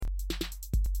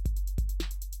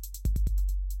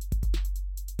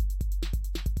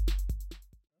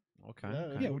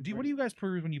Yeah. What do you guys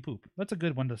peruse when you poop? That's a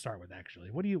good one to start with, actually.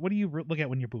 What do you look at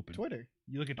when you're pooping? Twitter.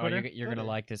 You look at Oh, Twitter. you're gonna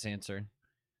like this answer.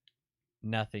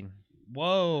 Nothing.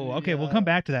 Whoa. Okay, we'll come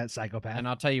back to that, psychopath. And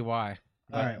I'll tell you why.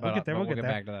 All right, we'll get there. We'll get there.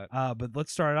 back to that. But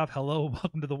let's start it off. Hello,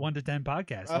 welcome to the 1 to 10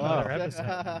 podcast. Another episode.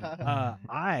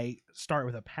 I start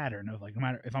with a pattern of like, no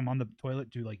matter if I'm on the toilet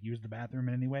to like use the bathroom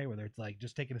in any way, whether it's like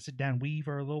just taking a sit down wee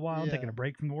for a little while, and taking a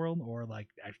break from the world, or like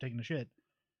actually taking a shit.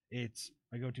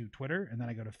 I go to Twitter and then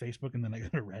I go to Facebook and then I go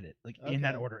to Reddit, like in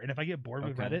that order. And if I get bored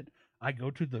with Reddit, I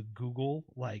go to the Google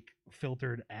like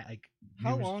filtered like.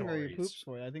 How news long stories. are your poops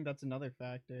for? I think that's another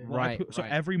factor. Well, Right. So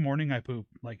every morning I poop.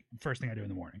 Like first thing I do in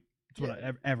the morning. It's what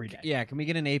every day. Yeah, can we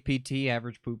get an APT,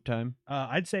 average poop time?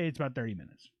 I'd say it's about 30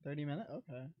 minutes. 30 minutes?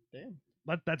 Okay. Damn.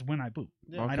 That's when I poop.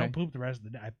 Yeah. I don't poop the rest of the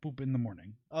day. I poop in the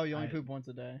morning. Oh, you only poop once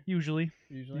a day? Usually.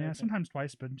 Yeah, okay. Sometimes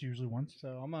twice, but it's usually once.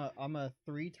 So I'm a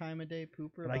 3-time-a-day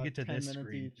pooper. But I get to 10 this minutes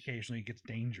screen. each. Occasionally it gets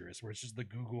dangerous, where it's just the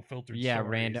Google filtered. Yeah, stories.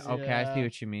 random. Okay, I see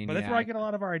what you mean. But that's where I get a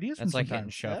lot of our ideas. That's from like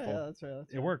hitting sometimes. shuffle. Yeah, that's right.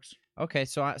 It works. Okay,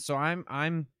 so I'm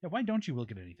Yeah, why don't you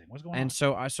look at anything? What's going on? and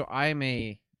so I'm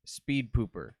a speed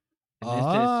pooper. And this is,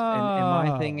 and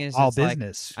my thing is all it's like-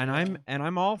 business. and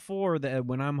I'm all for that.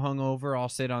 When I'm hungover, I'll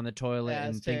sit on the toilet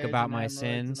and think about my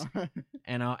sins,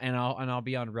 and I'll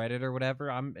be on Reddit or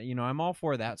whatever. I'm all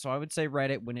for that. So I would say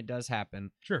Reddit when it does happen.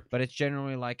 Sure. But it's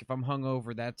generally like if I'm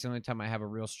hungover, that's the only time I have a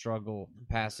real struggle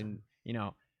passing.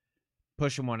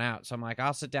 Pushing one out. So I'm like,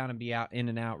 I'll sit down and be out in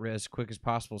and out as quick as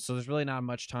possible. So there's really not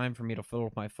much time for me to fiddle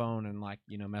with my phone and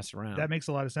mess around. That makes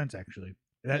a lot of sense, actually.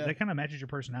 That kind of matches your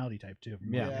personality type too.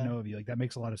 From what I know of you, like that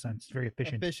makes a lot of sense. It's very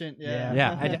efficient. Yeah.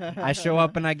 Yeah, I show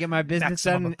up and I get my business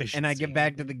Maximum done, efficiency. and I get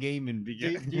back to the game and Do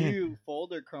begin. you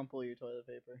fold or crumple your toilet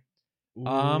paper?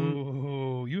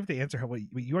 Ooh, you have to answer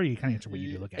you already kind of answer what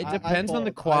you do. Look at It I depends on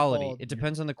the fold. I quality. fold. It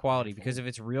depends on the quality because if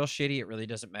it's real shitty, it really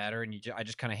doesn't matter, and I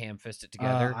just kind of ham fist it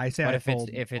together. I say but I if fold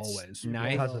it's always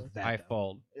nice, because of that, I though.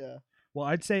 fold. Yeah. Well,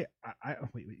 I'd say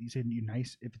wait. You said you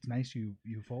nice. If it's nice, you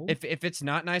fold. If it's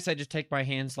not nice, I just take my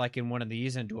hands like in one of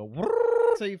these and do a.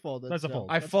 So you fold it. That's a so fold.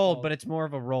 I that's fold, but it's more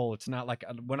of a roll. It's not like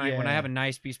when I have a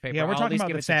nice piece of paper. Yeah, we're I'll at talking least about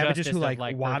give the it savages justice who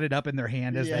of, wad it up in their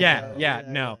hand as they Yeah,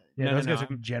 go. no. Yeah, those guys no.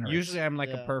 are generous. Usually I'm like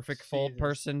a Yeah, perfect fold Jesus.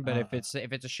 person, but if it's a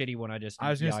shitty one, I just I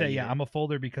was gonna say, eat yeah, it. I'm a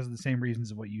folder because of the same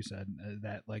reasons of what you said.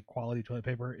 That like quality toilet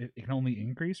paper, it can only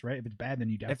increase, right? If it's bad, then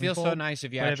you It definitely. feels so fold. nice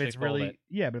if you But if actually it's fold really, it.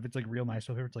 yeah, but if it's like real nice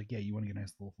toilet paper, it's like, yeah, you want to get a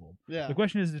nice little fold. Yeah. The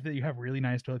question is, if you have really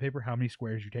nice toilet paper, how many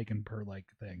squares you taking per like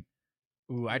thing?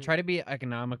 Ooh, I try to be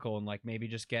economical and like maybe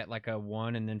just get like a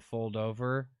one and then fold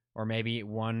over, or maybe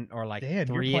one or like Damn,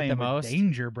 three you're at playing the with most.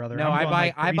 danger, brother. No, I'm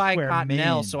going, I buy square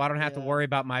Cottonelle, min. so I don't have to Yeah. worry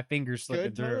about my fingers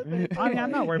slipping Good toilet through. paper. I mean,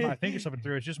 I'm not worried about my fingers slipping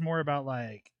through. It's just more about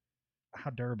like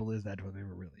how durable is that toilet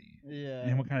paper really? Yeah.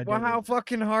 And what kind of Well, how durable-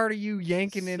 fucking hard are you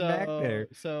yanking it back there?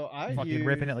 So I fucking use,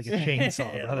 ripping it like a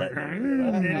chainsaw,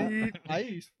 brother. I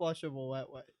use flushable wet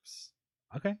wipes.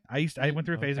 Okay, I went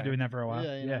through a phase of Okay. doing that for a while.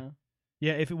 Yeah, you know.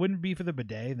 Yeah, if it wouldn't be for the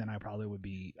bidet, then I probably would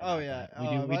be. Oh, about yeah.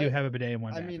 that. We do have a bidet in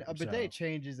one. I mean, a bathroom, bidet so-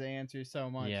 changes the answer so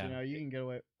much. Yeah. You know, you can get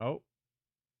away. Oh,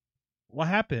 What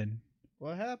happened?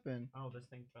 What happened? oh, this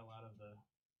thing fell out of the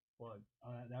plug.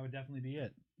 That would definitely be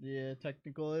it. Yeah,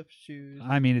 technical issues.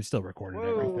 I mean, it's still recorded and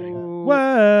everything. Whoa.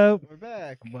 Whoa! We're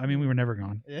back. Well, I mean, we were never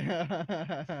gone.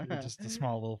 Yeah. Just a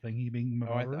small little thingy being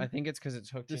moved Oh, over. I think it's because it's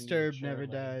hooked. into Disturbed your chair never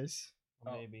leg. dies.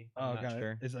 Or maybe. Oh, I'm not got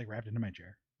sure. it. It's like wrapped into my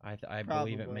chair. I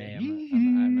believe it Probably. may.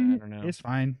 I don't know. It's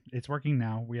fine. It's working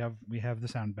now. We have the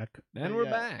sound back. And But we're yeah,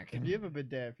 back. If you have a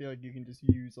bidet, I feel like you can just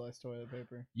use less toilet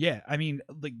paper. Yeah, I mean,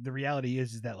 like the reality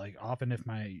is that like often if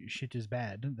my shit is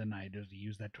bad, then I just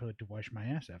use that toilet to wash my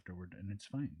ass afterward, and it's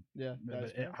fine. Yeah,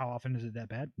 that's fair. How often is it that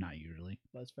bad? Not usually.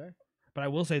 That's fair. But I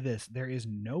will say this: there is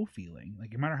no feeling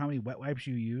like no matter how many wet wipes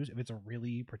you use, if it's a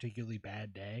really particularly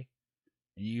bad day,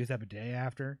 and you use that bidet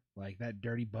after, like that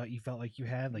dirty butt you felt like you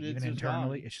had, like It's even just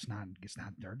internally, gone. it's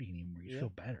not dirty anymore. You Yeah. feel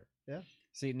better.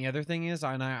 See, and the other thing is,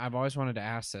 I've always wanted to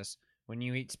ask this: when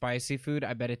you eat spicy food,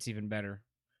 I bet it's even better.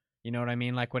 You know what I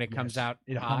mean? Like when it comes Yes. out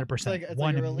It hot. 100%, it's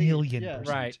like a relief, 1,000,000%. yeah.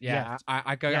 Right? Yeah, Yes.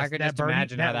 I could Yes, just that burn,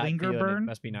 imagine how that linger feeling, burn it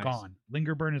must be nice. gone.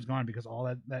 Linger burn is gone because all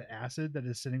that acid that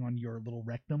is sitting on your little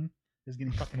rectum is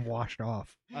getting fucking washed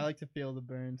off. I like to feel the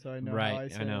burn, so I know Right, how I I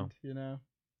sound. know. You know,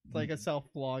 it's like a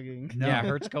self-flogging. No. Yeah, it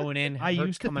hurts going in. I hurts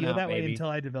used to coming feel out, that way baby. until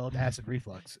I developed acid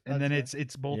reflux, and That's then fair.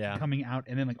 it's both Yeah. coming out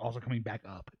and then like also coming back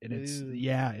up, and it's Ew.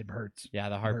 it hurts. Yeah,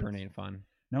 the heartburn ain't fun.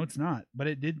 No, it's not, but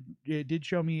it did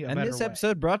show me a And better this way.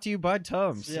 episode brought to you by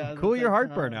Tums. Yeah, Cool your that's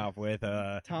heartburn Tums. off with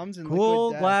a Tums and cool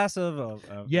liquid death. glass of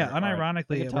Yeah, all right. unironically,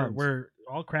 Look at Tums. we're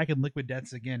all cracking liquid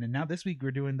deaths again, and now this week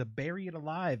we're doing the Berry It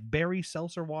Alive berry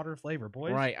seltzer water flavor,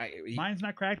 boys. Right. Mine's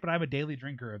not cracked, but I'm a daily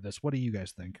drinker of this. What do you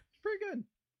guys think? Pretty good.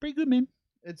 Pretty good, man.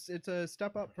 It's a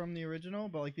step up from the original,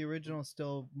 but like the original is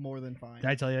still more than fine. Did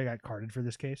I tell you I got carded for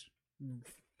this case?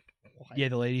 What? Yeah,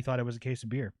 the lady thought it was a case of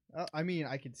beer. I mean,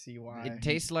 I could see why. It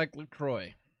tastes like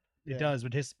LaCroix. It Yeah. does,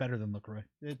 but it tastes better than LaCroix.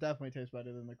 It definitely tastes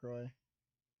better than LaCroix.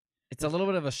 It's a little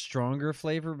bit of a stronger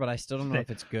flavor, but I still don't know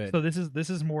if it's good. So this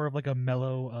is more of like a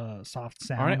mellow, soft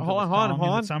sound. All right, that hold was on, hold on, strong in hold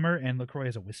the on. Summer, and LaCroix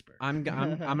is a whisper. I'm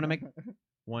gonna make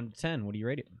 1 to 10. What do you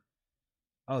rate it?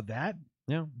 Oh, that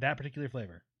Yeah. that particular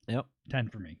flavor, Yep. 10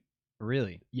 for me.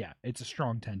 Really? Yeah, it's a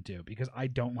strong 10 too, because I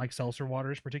don't like seltzer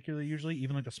waters particularly. Usually,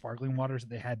 even like the sparkling waters that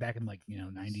they had back in like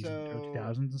 90s and So-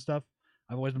 2000s and stuff.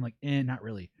 I've always been like, not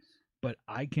really. But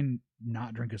I can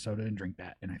not drink a soda and drink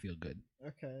that, and I feel good.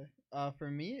 Okay.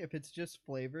 For me, if it's just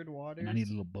flavored waters, And I need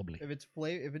a little bubbly. if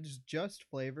it's just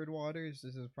flavored waters,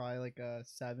 this is probably like a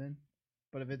 7.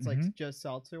 But if it's Mhm. like just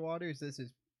seltzer waters, this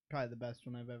is probably the best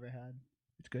one I've ever had.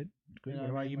 It's good. It's good. You know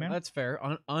What what I about you, mean? man? That's fair.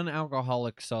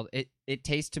 Unalcoholic salt. It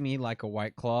tastes to me like a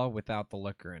White Claw without the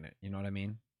liquor in it. You know what I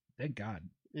mean? Thank God.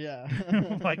 Yeah.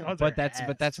 Like, I was But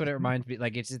like, that's what it reminds me.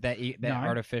 Like it's just that No, I-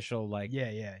 artificial like.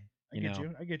 Yeah, yeah. I you get know.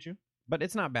 you. I get you. But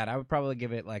it's not bad. I would probably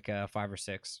give it like a 5 or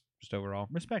 6 just overall.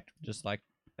 Respect. Just like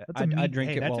That's I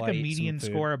drink it that's while like I a eat median some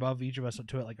food. score above each of us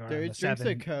to it, like around Dude the drinks a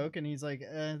 7. Coke and he's like,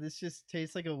 this just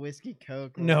tastes like a whiskey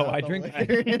Coke. No, without I the drink-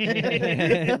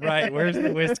 liquor." Right, where's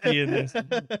the whiskey in this?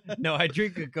 No, I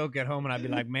drink a Coke at home and I'd be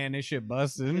like, man, this shit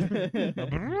busting.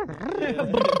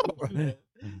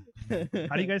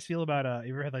 How do you guys feel about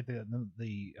you ever had like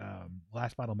the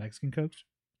glass bottle Mexican Cokes?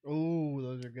 Ooh,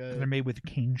 those are 'Cause they're good. made with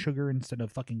cane sugar instead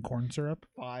of fucking corn syrup.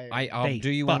 Fire. I'll They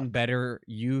do you one fuck. better.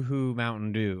 Yoo-hoo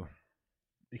Mountain Dew.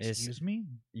 Excuse me?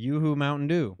 Yoo-hoo Mountain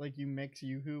Dew. Like you mix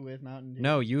Yoo-hoo with Mountain Dew.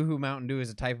 No, Yoo-hoo Mountain Dew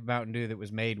is a type of Mountain Dew that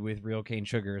was made with real cane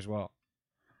sugar as well.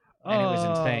 And it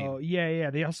was insane. Oh, yeah, yeah.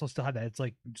 They also still had that. It's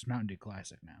like just Mountain Dew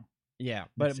Classic now. Yeah,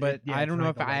 It's- but yeah, I it's don't know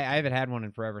like if the white I haven't had one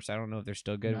in forever, so I don't know if they're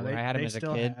still good. No, When I had them they as a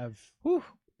still kid. have. Whew.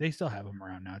 They still have them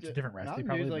around now. It's a different recipe, Mountain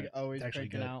probably. Dew's like but always it's actually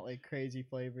cranking good. out like crazy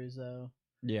flavors though.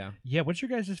 Yeah. Yeah, what's your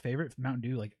guys' favorite Mountain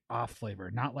Dew like off flavor?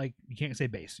 Not like you can't say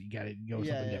base. You got to go with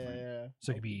something different. Yeah.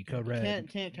 So it could be Code Red.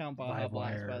 Can't count Baja Live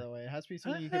Blast Wire. by the way. It has to be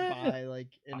something you can buy like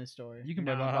in a store. You can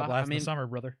buy Nah, Baja Blast in I mean, the summer,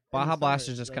 brother. Baja the Blast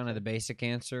summer, is just that's kind of it. the basic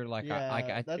answer. Like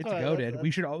I that's It's why- goaded. that's-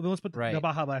 We should. Let's put the Right.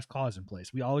 Baja Blast clause in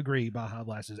place. We all agree Baja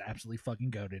Blast is absolutely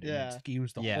fucking goaded. Yeah. And it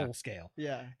skews the Yeah. whole scale.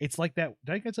 Yeah. It's like that.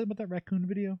 Did I guys say about that raccoon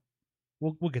video?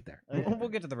 We'll get there. Okay. we'll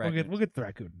get to the We'll record. get to the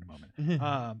raccoon in a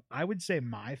moment. I would say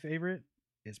my favorite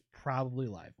is probably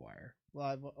Livewire.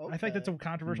 Live. I feel like that's a okay.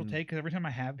 controversial Mhm. take because every time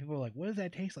I have people are like, "What does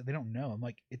that taste like?" They don't know. I'm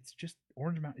like, "It's just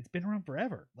Orange Mountain. It's been around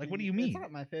forever. Like, what do you mean?" It's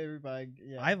not my favorite, but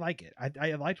yeah. I like it.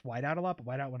 I liked Whiteout a lot, but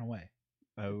Whiteout went away.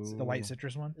 Oh, The white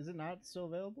citrus one. Is it not still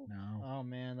available? No. Oh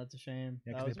man, that's a shame.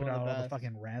 Yeah, that because was they put one out of all the the best.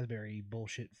 fucking raspberry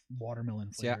bullshit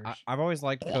watermelon See, flavors. I've always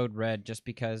liked Code Red just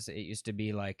because it used to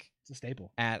be like It's a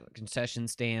staple. at concession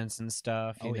stands and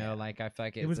stuff. You Oh, know, yeah. like I feel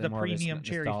like It was it's the more of a premium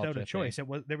cherry nostalgia soda thing. choice. It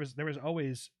was there was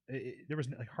always there was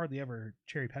like hardly ever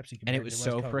cherry Pepsi. And compared it to was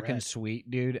what so Code freaking Red. sweet,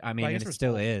 dude. I mean, I guess and it it was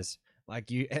still both. is. Like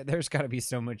you, there's got to be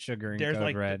so much sugar in There's Code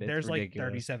like Red. It's there's like ridiculous.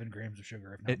 37 grams of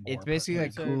sugar, if not more. It's per basically can.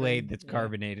 like So Kool-Aid then- that's yeah.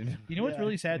 carbonated. You know what's Yeah.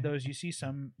 really sad though is you see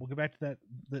some. We'll go back to that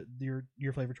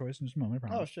your flavor choice in just a moment. I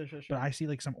promise. Oh sure. But I see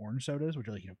like some orange sodas, which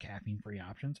are like caffeine free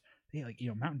options. They like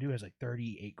Mountain Dew has like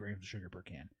 38 grams of sugar per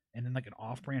can, and then like an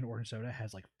off brand orange soda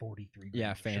has like 43 grams.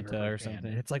 Yeah, of sugar Fanta per or can. something.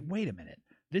 And it's like, wait a minute,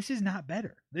 this is not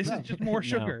better. This No. is just more No.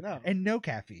 sugar No. and no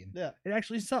caffeine. Yeah. It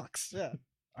actually sucks. Yeah.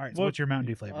 All right, so Well- what's your Mountain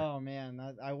Dew flavor? Oh man,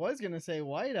 I was gonna say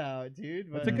Whiteout, dude.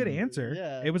 That's But a good answer.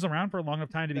 Yeah. It was around for a long enough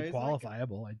time to be There's like-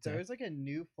 qualifiable. I'd say. There was like a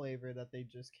new flavor that they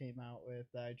just came out with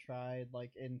that I tried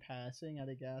like in passing at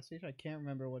a gas station. I can't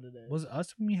remember what it is. Was it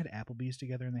us when we had Applebee's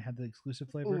together and they had the exclusive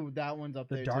flavor? Ooh, that one's up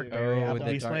The there dark too. berry Oh, Applebee's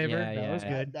the dark, flavor? yeah, That yeah. was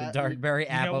good. The That- dark berry You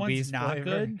know Applebee's what's not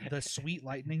flavor. good? The Sweet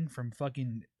Lightning from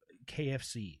fucking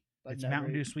KFC. I've It's never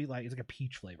Mountain Dew eaten- Sweet Light. It's like a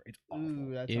peach flavor. It's awful.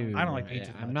 Ooh, that Ew, sounds I don't like good. peach as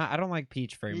I'm much. not. I don't like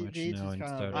peach very Peach- much. peach No, is in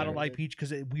kinda soda. I don't Yeah. like peach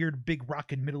because a weird big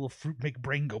rock in middle of fruit make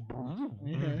brain go.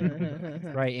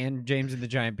 Right, and James and the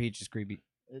Giant Peach is creepy.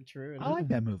 True. I like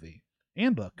that movie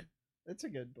and book. It's a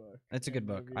good book. That's a good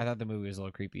book. movie. I thought the movie was a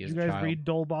little creepy as You a guys child. read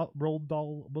Roald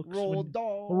Dahl books? Roald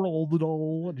Dahl. Roald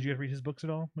Dahl. Did you guys read his books at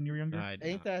all when you were younger? I did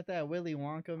Ain't not. that Willy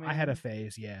Wonka man? I had a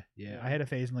phase, yeah. Yeah. I had a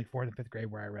phase in like 4th and 5th grade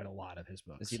where I read a lot of his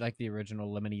books. Is he like the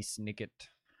original Lemony Snicket?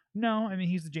 No, I mean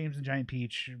he's the James and Giant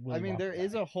Peach. Willy I mean, Wonka there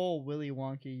is guy. a whole Willy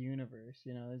Wonka universe.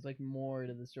 You know, there's like more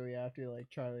to the story after like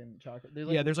Charlie and the Chocolate. There's,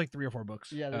 like, Yeah, there's like 3 or 4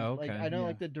 books. yeah, there's, Oh, like okay. I know Yeah.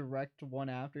 like the direct one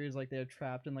after is like they're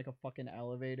trapped in like a fucking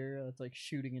elevator that's like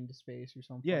shooting into space or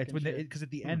something. Yeah, it's when because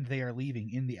at the end they are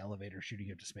leaving in the elevator shooting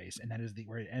into space, and that is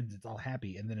where it ends. It's all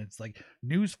happy, and then it's like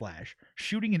newsflash: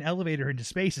 shooting an elevator into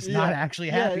space is not Yeah. actually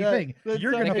a Yeah, happy yeah. thing. That's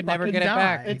You're so- gonna They could never fucking get it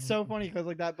back. die. It's so funny because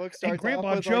like that book starts and Grandpa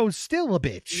off with, Joe's still a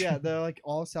bitch. yeah, they're like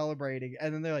all celebrating,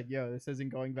 and then they're like, "Yo, this isn't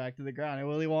going back to the ground." And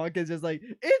Willy Wonka's just like,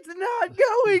 "It's not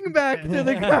going back to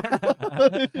the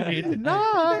ground. It's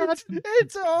not.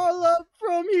 It's all up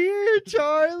from here,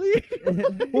 Charlie.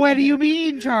 What do you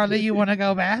mean, Charlie? You want to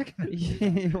go back?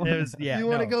 It was yeah. you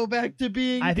want to no. go back to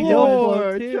being I think that was-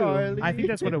 poor, too. Charlie." I think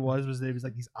that's what it was. It was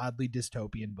like these oddly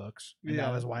dystopian books, and Yeah.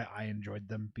 that was why I enjoyed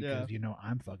them because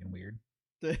I'm fucking weird.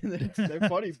 they're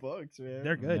funny books, man.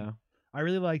 They're good. Yeah. I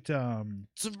really liked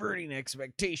Subverting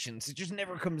expectations. It just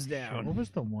never comes down. what was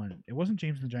the one? It wasn't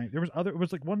James and the Giant. There was other. It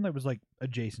was like one that was like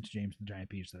adjacent to James and the Giant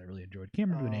Peach that I really enjoyed. Can't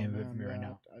remember the name of it from me right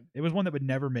now. It was one that would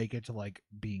never make it to like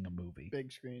being a movie.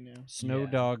 Big screen, yeah. Snow Yeah.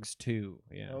 Dogs 2.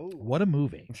 Yeah. Oh, What a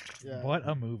movie! yeah. What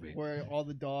a movie! Where all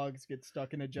the dogs get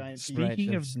stuck in a giant peach. Speaking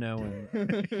Stretch of- snow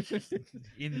and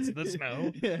Into the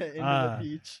snow. Yeah, into Uh, the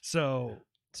peach. So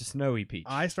it's a snowy peach.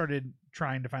 I started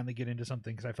trying to finally get into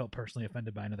something because I felt personally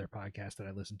offended by another podcast that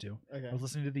I listened to. I Okay. was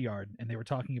listening to The Yard, and they were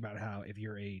talking about how if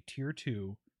you're a tier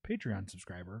 2 Patreon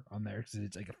subscriber on there, because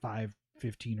it's like a 5,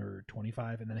 15, or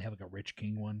 25, and then they have like a Rich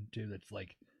King one too that's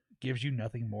like gives you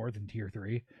nothing more than tier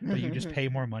 3, but you just pay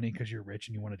more money because you're rich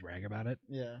and you want to brag about it.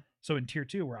 Yeah. So in tier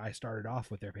 2, where I started off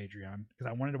with their Patreon, because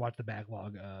I wanted to watch the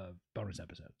backlog of bonus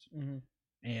episodes, Mm-hmm.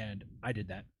 and I did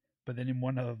that. But then in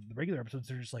one of the regular episodes,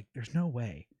 they're just like, there's no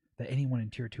way that anyone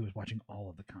in tier 2 is watching all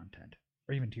of the content,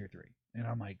 or even tier 3. And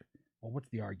I'm like, well, what's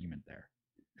the argument there?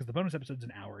 Because the bonus episode's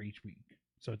an hour each week.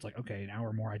 So it's like, okay, an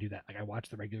hour more I do that. Like I watch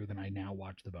the regular, then I now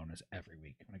watch the bonus every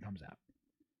week when it comes out.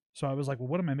 So I was like, well,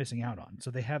 what am I missing out on?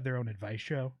 So they have their own advice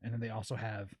show, and then they also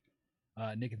have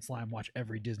Nick and Slime watch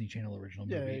every Disney Channel original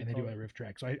Yeah, movie, they and they do call a it- riff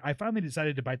track. So I finally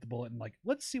decided to bite the bullet and like,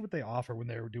 let's see what they offer when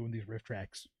they were doing these riff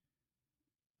tracks.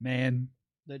 Man,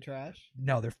 They're trash.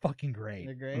 no, they're fucking great.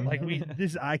 They're great. Like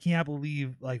I can't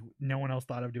believe like no one else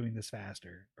thought of doing this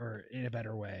faster or in a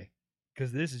better way,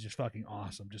 because this is just fucking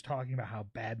awesome. Just talking about how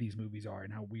bad these movies are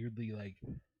and how weirdly like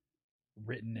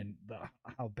written and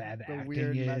how bad the acting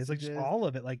weird is. Like just messages. all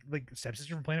of it. Like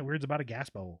Stepsister from Planet Weird's about a gas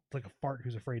bubble. It's like a fart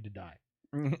who's afraid to die.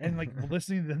 And like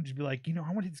listening to them just be like, you know, I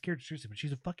want to take this character seriously, but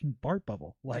she's a fucking fart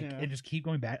bubble. Like Yeah. and just keep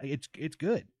going back. Like, it's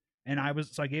good. And I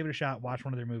gave it a shot, watched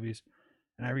one of their movies.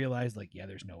 And I realized, like, yeah,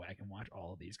 there's no way I can watch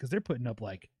all of these because they're putting up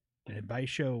like an advice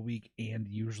show a week and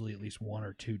usually at least 1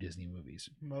 or 2 Disney movies.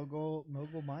 Mogul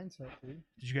mindset, dude.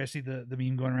 Did you guys see the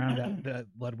meme going around that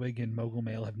Ludwig and Mogul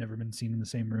Male have never been seen in the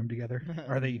same room together?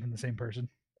 Are they even the same person?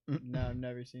 No, I've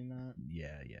never seen that.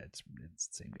 Yeah, it's the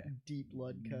same guy. Deep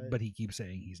blood cut. But he keeps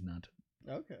saying he's not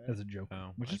okay. as a joke,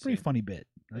 Oh, which I is a pretty see. funny bit.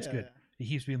 That's Yeah, good. He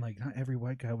keeps being like, not every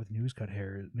white guy with news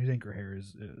anchor hair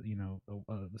is,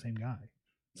 the same guy.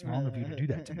 It's wrong of you to do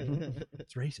that to me.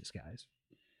 It's racist, guys.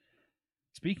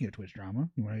 Speaking of Twitch drama,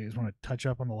 you guys want to touch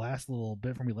up on the last little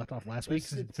bit from we left off last week? It's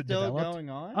Since it's still developed? going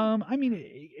on. I mean,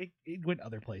 it went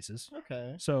other places.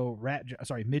 Okay. So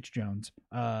Mitch Jones,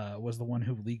 was the one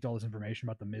who leaked all this information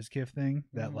about the Mizkif thing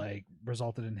that Mhm. like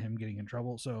resulted in him getting in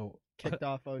trouble. So, Kicked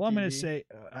off OTV. well, I'm gonna say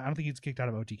I don't think he's kicked out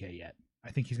of OTK yet. I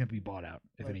think he's gonna be bought out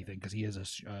if Okay. anything because he is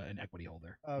an equity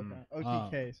holder. Okay.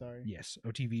 OTK. Sorry. Yes,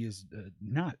 OTV is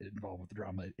not involved with the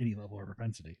drama at any level of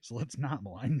propensity, so let's not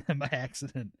malign them by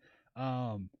accident.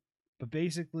 But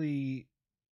basically,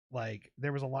 like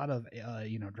there was a lot of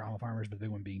drama farmers, but the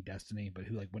big one being Destiny, but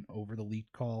who like went over the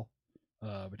leaked call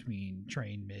between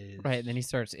Train Miz. Right, and then he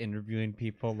starts interviewing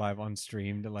people live on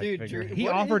stream to like Dude, figure. He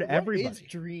what offered is everybody.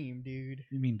 Dream, dude?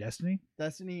 You mean Destiny?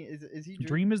 Destiny is he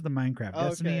Dream is the Minecraft. Oh,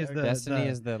 Destiny okay, is okay. the Destiny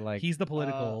is the like. he's the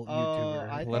political YouTuber.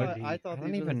 I Political- thought I these don't were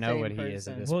even the know same what he is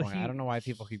at person. this Well, point. I don't know why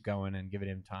people keep going and giving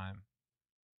him time.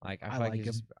 Like I I feel like like him,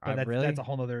 he's but that's, really. that's a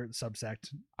whole other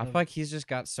subsect. I feel like he's just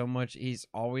got so much. He's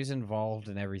always involved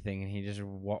in everything, and he just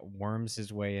worms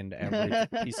his way into every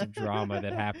piece of drama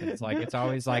that happens. Like it's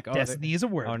always like, oh, Destiny is a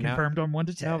word oh, now- confirmed on 1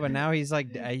 to 10. no, but now he's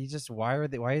like, he just why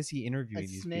is he interviewing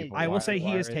these snake. people? I will Why- say he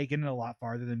why has are- taken it a lot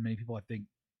farther than many people I think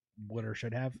would or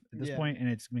should have at this Yeah. point, and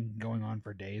it's been going on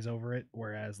for days over it.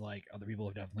 Whereas like other people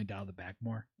have definitely dialed it back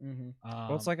more. Mm-hmm.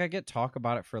 Well, it's like I get talk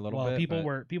about it for a little well, bit. people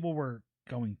but- were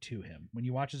going to him when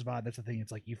you watch his VOD. That's the thing.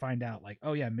 It's like you find out like,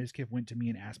 oh yeah, Mizkif went to me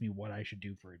and asked me what I should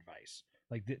do for advice.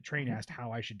 Like the train asked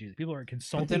how I should do it. People are But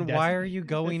consulting. then why are you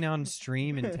going on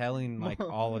stream and telling like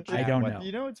all of chat? I don't what- know.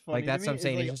 You know what's funny? Like that's to what me I'm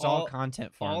saying. is, It's like, just all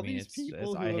content farming. all these It's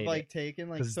people I who have hate like it. taken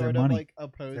like 'Cause it's their sort of money. like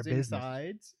opposing business.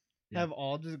 sides Yeah. have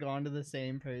all just gone to the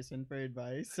same person for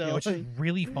advice. So Yeah, which is like,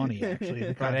 really funny, actually. in the Right,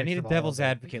 I context need a of all of devil's it.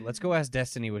 advocate. Let's go ask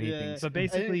Destiny what he Yeah. thinks. So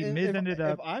basically, and Miz if, ended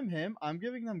up. If I'm him, I'm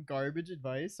giving them garbage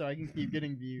advice so I can keep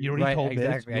getting views. You know what he Right, told Miz?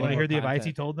 exactly. I You want to need hear more the advice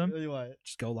he content. told them? Really what?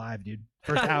 Just go live, dude.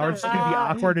 First hour is gonna be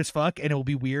awkward as fuck, and it'll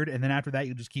be weird. And then after that,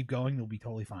 you'll just keep going. It'll be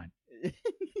totally fine.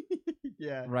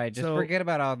 Yeah. Right, just So- forget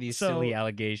about all these so silly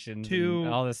allegations to- and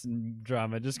all this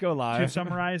drama. Just go To live.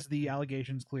 summarize the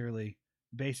allegations clearly,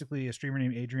 basically a streamer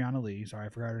named Adriana Lee. Sorry, I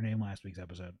forgot her name last week's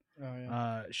episode. Oh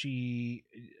yeah. She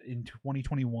in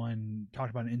 2021 talked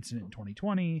about an incident in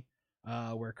 2020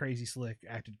 where Crazy Slick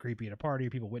acted creepy at a party.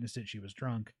 People witnessed it. She was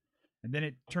drunk. And then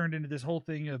it turned into this whole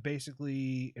thing of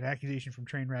basically an accusation from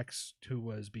Trainwrecks, who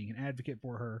was being an advocate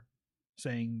for her,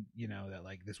 saying, you know, that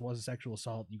like this was a sexual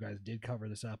assault. You guys did cover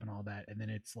this up and all that. And then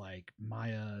it's like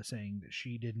Maya saying that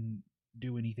she didn't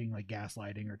do anything like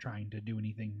gaslighting or trying to do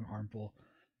anything harmful.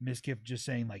 Miskiff just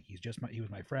saying like he was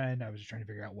my friend. I was just trying to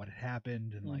figure out what had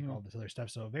happened and like Mhm. all this other stuff.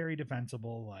 So very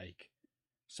defensible, like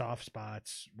soft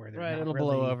spots where they're Right, not it'll really,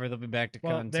 blow over. They'll be back to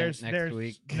content next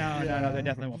week. No, Yeah. they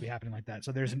definitely won't be happening like that.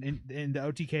 So there's in the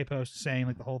OTK post saying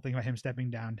like the whole thing about him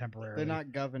stepping down temporarily. They're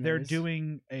not governors. They're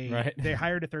doing a. Right. They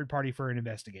hired a third party for an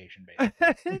investigation,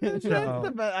 basically. That's So-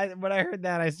 the best. When I heard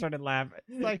that, I started laughing.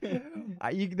 Like,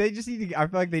 they just need to. I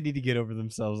feel like they need to get over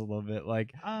themselves a little bit.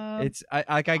 Like, it's.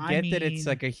 I get that it's mean-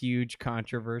 like a huge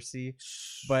controversy,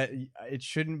 but it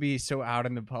shouldn't be so out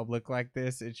in the public like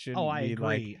this. It shouldn't. oh, I be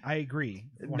agree. I agree.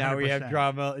 Now we have 100%.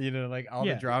 drama, like all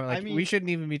Yeah. the drama. Like I mean- we shouldn't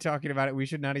even be talking about it. We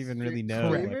should not even really know.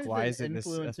 Correct. Like, why Streamers is it and this a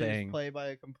influencers thing? play by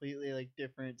a completely like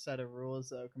different set of rules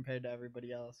though compared to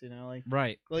everybody else. You know,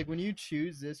 Right. like when you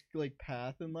choose this like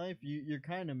path in life, you're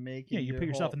kind of making. Yeah, you your put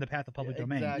yourself whole, in the path of public Yeah,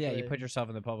 domain. exactly. Yeah, you put yourself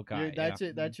in the public eye. That's yeah.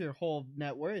 it. That's your whole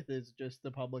net worth is just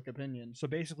the public opinion. So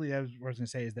basically, what I was going to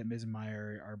say is that Miz and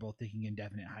Meyer are both taking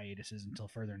indefinite hiatuses until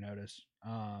further notice.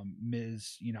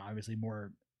 Miz, obviously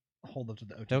more hold up to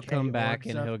the OTK. He'll come org back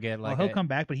and stuff. he'll get like he'll a come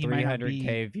back, but he might not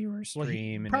 300K be. viewer Well, he-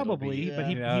 stream. and it'll probably, be, but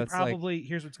he, you know, he it's like- probably.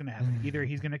 Here's what's going to happen: either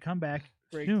he's going to come back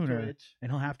Break sooner, Twitch.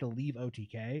 and he'll have to leave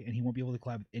OTK, and he won't be able to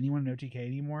collab with anyone in OTK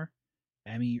anymore.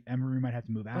 Emery might have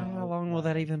to move But out. how long will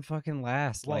that even fucking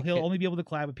last? Well, Like, he'll only be able to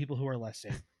collab with people who are less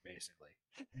safe, basically,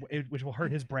 which will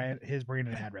hurt his brand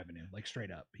and ad revenue, like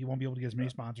straight up. He won't be able to get as many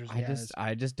sponsors. As he has.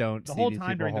 I just don't The see whole these time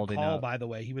people during the holding call, up. by the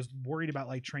way, he was worried about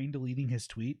like Train deleting his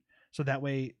tweet, so that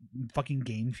way, fucking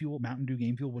Game Fuel, Mountain Dew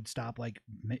Game Fuel would stop like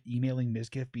emailing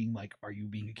Mizkif being like, "Are you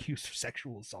being accused of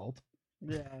sexual assault?"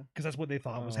 Yeah. Because that's what they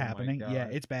thought was Oh my happening. Yeah,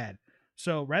 God. it's bad.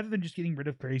 So rather than just getting rid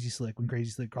of Crazy Slick when Crazy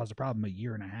Slick caused a problem a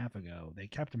year and a half ago, they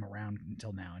kept him around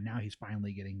until now, and now he's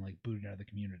finally getting like booted out of the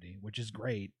community, which is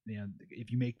great.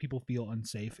 If you make people feel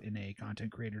unsafe in a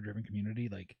content creator driven community,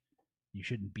 like you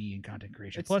shouldn't be in content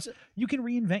creation. It's Plus, you can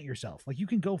reinvent yourself. Like you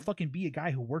can go fucking be a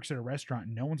guy who works at a restaurant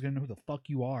and no one's gonna know who the fuck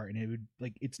you are, and it would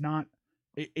like it's not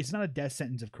a death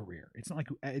sentence of career. It's not like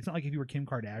if you were Kim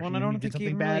Kardashian. Well, I and you don't did think he something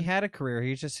even bad. really had a career.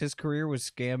 His career was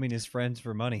scamming his friends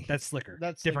for money. That's Slicker.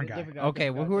 That's different like guy. a different Okay,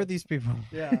 well, who are these people?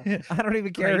 Yeah. I don't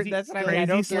even care. Crazy- That's what I mean. Crazy I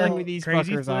don't care who Slick- these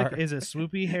Crazy fuckers Slick are. is a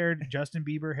swoopy-haired Justin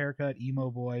Bieber haircut emo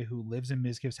boy who lives in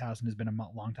Mizkif's house and has been a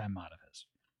long-time mod of his.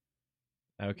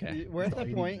 Okay, We're at That's all that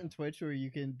you point need. in Twitch where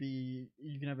you can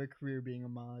have a career being a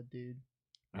mod, dude.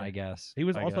 I guess He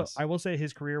was I also. guess. I will say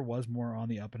his career was more on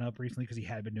the up and up recently because he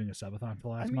had been doing a subathon for the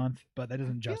last mean, month, but that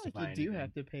doesn't I feel justify like you do anything.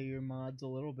 have to pay your mods a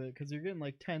little bit because you're getting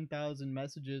like 10,000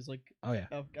 messages like Oh yeah,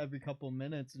 every couple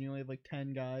minutes, and you only have like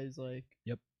 10 guys. Like,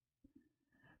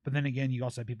 but then again, you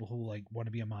also have people who like want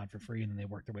to be a mod for free and then they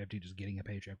work their way up to just getting a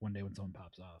paycheck one day when someone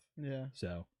pops off. yeah.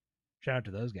 So, shout out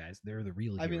to those guys. They're the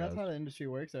real heroes. I mean, that's how the industry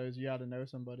works. Though, is you got to know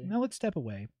somebody. Now let's step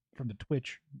away from the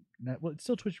Twitch. Well, it's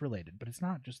still Twitch related, but it's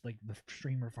not just like the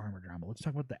streamer farmer drama. Let's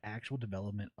talk about the actual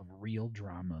development of real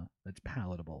drama that's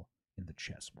palatable in the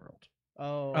chess world.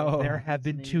 Oh, There have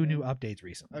been that's 2 new neat. updates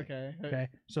recently. Okay. Okay.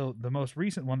 So the most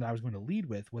recent one that I was going to lead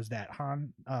with was that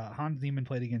Hans Niemann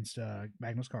played against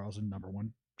Magnus Carlsen, #1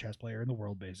 chess player in the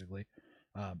world, basically.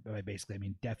 By basically, I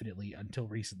mean definitely until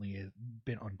recently has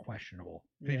been unquestionable.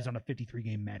 He was Yeah. on a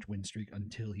 53-game match win streak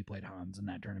until he played Hans in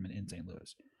that tournament in St.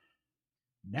 Louis.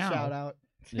 Now, Shout out.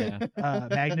 Yeah.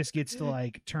 Magnus gets to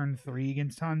like turn 3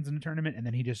 against Hans in the tournament, and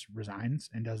then he just resigns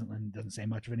and doesn't say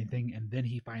much of anything. And then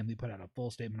he finally put out a full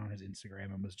statement on his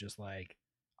Instagram and was just like,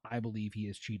 "I believe he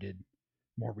has cheated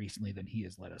more recently than he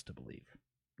has led us to believe."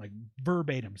 Like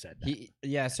verbatim said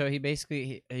that. So he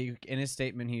basically he in his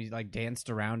statement he like danced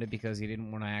around it because he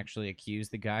didn't want to actually accuse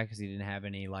the guy because he didn't have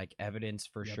any like evidence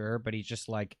for sure. But he's just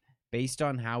like, based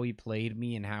on how he played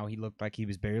me and how he looked like he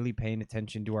was barely paying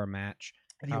attention to our match.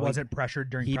 And he wasn't pressured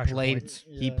during he pressure played points.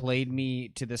 he played me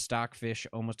to the stockfish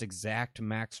almost exact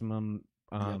maximum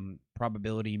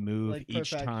probability move Like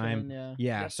each perfection, time.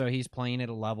 yeah. So he's playing at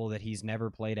a level that he's never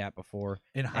played at before.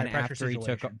 In high pressure after he took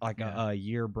situation. like a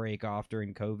year break off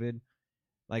during COVID,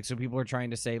 like, so people are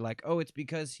trying to say like, oh, it's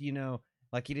because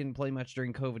like he didn't play much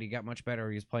during COVID, he got much better,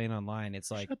 he was playing online.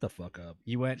 It's like, shut the fuck up.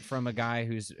 you went from a guy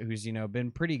who's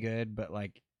been pretty good, but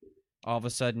like all of a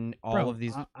sudden all of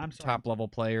these I'm sorry. top level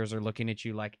players are looking at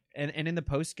you like, and in the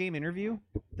post game interview,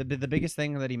 the biggest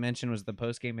thing that he mentioned was the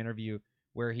post game interview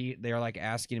where they're like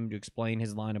asking him to explain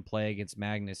his line of play against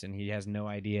Magnus, and he has no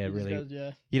idea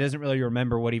really. He doesn't really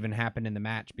remember what even happened in the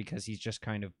match because he's just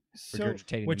kind of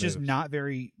regurgitating. Which the is moves. not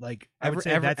very like I would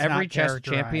say every that's not chess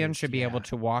champion characterized, should be able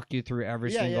to walk you through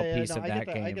every single piece of that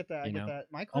game. I get that.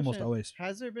 My question Almost always.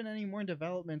 Has there been any more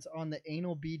developments on the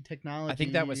anal bead technology? I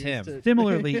think that was him.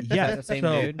 Similarly, yes. the same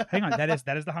so dude? hang on, that is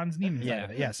the Hans Niemann side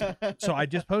of it. Yeah. Yes. So I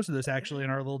just posted this actually in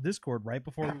our little Discord right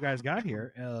before you guys got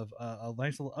here of a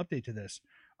nice little update to this.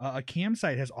 A cam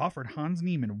site has offered Hans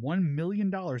Niemann $1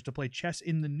 million to play chess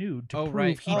in the nude to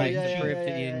prove he didn't cheat. Proved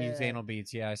that he didn't use anal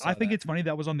beads. Yeah, I think it's funny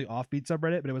that was on the Offbeat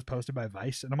subreddit, but it was posted by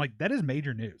Vice, and I'm like, that is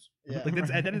major news. Yeah. Like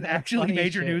that is actually funny as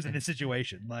major shit. news in this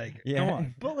situation. Like, Yeah. come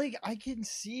on. But like, I can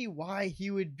see why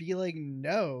he would be like,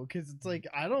 no, because it's like,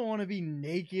 I don't want to be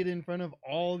naked in front of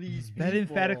all these people. That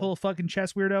emphatic little fucking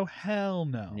chess weirdo? Hell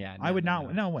no. Yeah, I would no,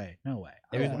 not. no. No way. No way.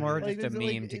 It was Yeah. more Like, just a it's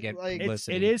like- meme to get like-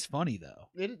 publicity. It is funny though.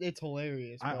 It's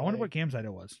hilarious. I but, wonder like, what cam site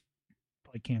it was.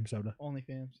 Like Cam Soda.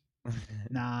 OnlyFans.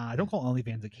 Nah, don't call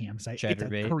OnlyFans a cam site. It's a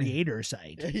Chaturbate. creator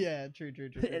site. Yeah, true.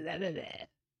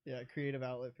 Yeah, creative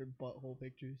outlet for butthole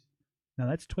pictures. No,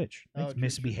 that's Twitch. Oh, That's true,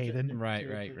 misbehaving. true. Right,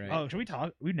 right. Oh, should we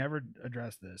talk? We've never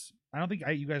addressed this. I don't think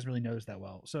you guys really noticed that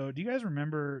well. So, do you guys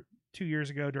remember 2 years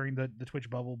ago during the Twitch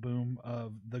bubble boom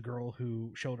of the girl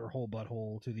who showed her whole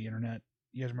butthole to the internet?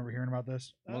 You guys remember hearing about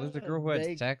this? Well, there's a girl who had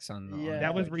Vague- sex on the. Yeah. on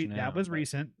That was Twitch now, that was but-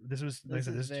 recent. This was like I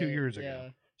said, this is 2 vague, years ago. yeah.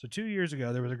 So 2 years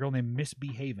ago, there was a girl named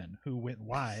Misbehavin' who went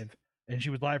live, and she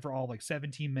was live for all like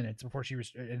 17 minutes before she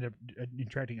was ended up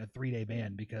attracting a 3-day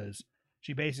ban because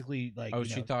she basically like. Oh,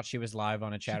 she thought she was live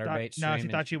on a she thought- Chatterbait stream. No, she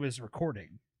and- thought she was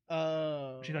recording.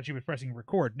 Oh. She thought she was pressing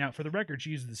record. Now, for the record,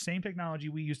 she uses the same technology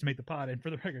we use to make the pod. And for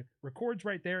the record, record's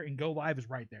right there and go live is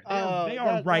right there. They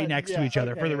are right next to each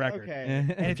other, for the record. Okay.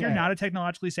 And if you're Okay. not a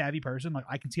technologically savvy person, like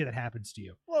I can see that happens to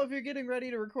you. Well, if you're getting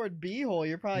ready to record B-hole,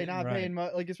 you're probably Yeah, not right. paying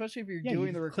much. Like, especially if you're Yeah,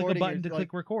 doing you the just click recording. a button to you're,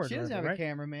 click record. She doesn't or have whatever, a right?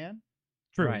 cameraman.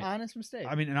 True. Right. Honest mistake.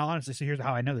 I mean, and honestly, so here's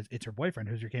how I know this. It's her boyfriend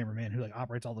who's your cameraman who like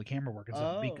operates all the camera work and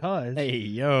stuff. Oh. Because Hey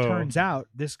yo. turns out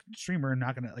this streamer, I'm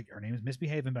not gonna like her name is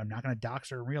Misbehaving, but I'm not gonna dox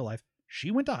her in real life.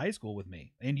 She went to high school with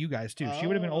me and you guys too. She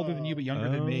would have been older than you, but younger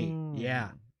than me.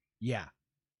 Oh. Yeah.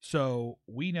 So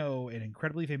we know an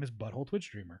incredibly famous butthole Twitch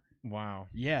streamer. Wow.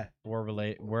 Yeah.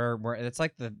 We're it's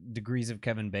like the degrees of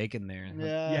Kevin Bacon there.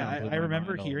 Yeah. Yeah, blew I my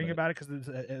remember mind a little hearing bit. about it because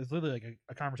it was literally like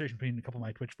a conversation between a couple of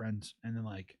my Twitch friends and then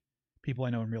like people I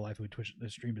know in real life who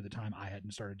streamed at the time. I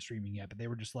hadn't started streaming yet, but they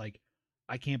were just like,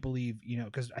 I can't believe,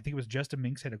 because I think it was Justin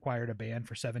Minks had acquired a ban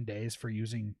for 7 days for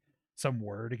using some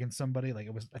word against somebody. Like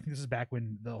it was, I think this is back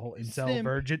when the whole incel Stimp,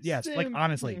 virgin. Yes, like stimp.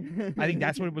 honestly, I think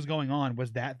that's what was going on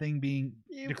was that thing being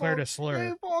You declared a fuck- slur.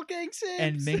 You fucking simps.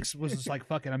 And Minx was just like,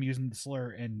 fuck it, I'm using the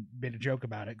slur and made a joke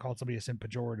about it, called somebody a simp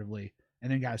pejoratively,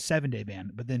 and then got a 7-day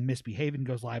ban. But then Misbehaving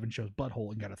goes live and shows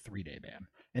butthole and got a 3-day ban.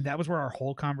 And that was where our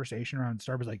whole conversation around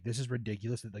Star was like, this is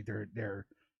ridiculous that like they're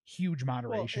huge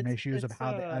moderation it's- issues of it's,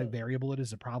 how variable it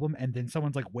is a problem. And then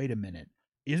someone's like, wait a minute.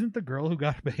 Isn't the girl who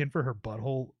got banned for her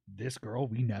butthole this girl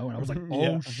we know? And I was like, oh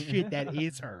Yeah. shit, that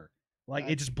is her. Like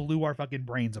it just blew our fucking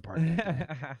brains apart.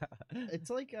 It's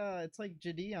like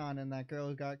Jadeon and that girl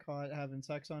who got caught having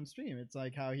sex on stream. It's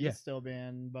like how he's Yeah. still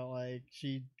banned, but like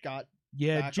she got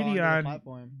Yeah, back onto the Gideon,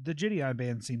 platform. the Gideon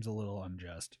ban seems a little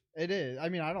unjust. It is. I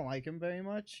mean, I don't like him very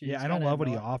much. He's Yeah, I don't kinda love what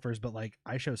he annoying. offers, but like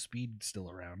I show speed still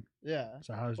around. Yeah.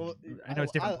 So how's Well, I know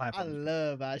it's different I platforms.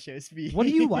 love I show speed. What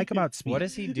do you like about speed? What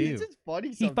does he do? He's just funny.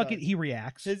 he Sometimes. he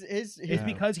reacts. his It's Yeah.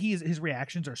 because his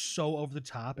reactions are so over the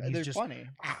top and they're he's just funny.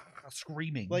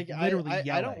 screaming. Like literally I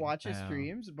yelling. don't watch his Yeah.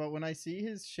 streams, but when I see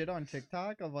his shit on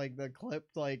TikTok of like the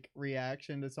clipped like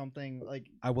reaction to something like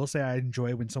I will say I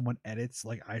enjoy when someone edits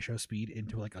like I show speed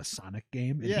into like a Sonic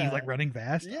game and Yeah. he's like running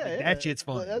fast. yeah, Like, yeah. that shit's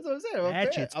fun. That's what I'm saying. I'm a That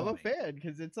fan. shit's I'm a funny. fan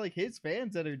because it's like his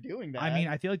fans that are doing that. I mean,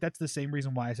 I feel like that's the same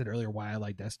reason why I said earlier why I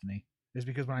like Destiny is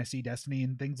because when I see Destiny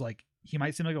and things like he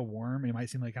might seem like a worm and he might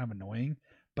seem like kind of annoying,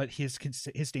 but his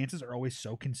stances are always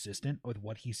so consistent with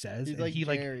what he says, He's and like he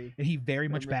Jerry and he very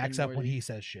from much Rick backs and up when Morty. he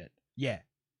says shit. Yeah,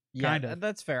 Yeah, kind of.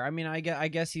 that's fair. I mean, I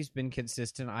guess he's been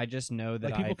consistent. I just know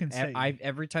that Like, people can say-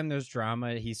 every time there's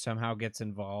drama, he somehow gets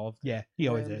involved, yeah, he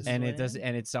always Where is. I'm and saying? it does,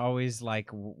 and it's always like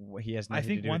he has I nothing to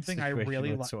think do one with the thing I situation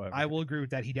really whatsoever. I will agree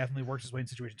with that. He definitely works his way in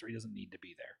situations where he doesn't need to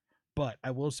be there. But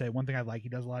I will say one thing I like he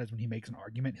does a lot is when he makes an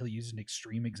argument, he'll use an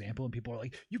extreme example, and people are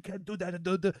like, "You can't do that,"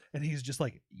 and he's just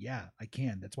like, "Yeah, I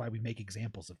can. That's why we make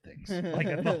examples of things. Like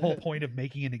that's the whole point of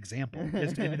making an example. And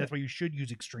that's why you should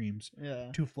use extremes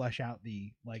Yeah. to flesh out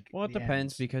the like. Well, it the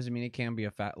depends ends. because I mean it can be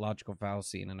a logical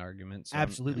fallacy in an argument. So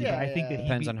Absolutely, Yeah, but I think that yeah. he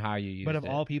depends on how you use But of it.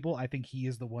 all people, I think he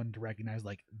is the one to recognize,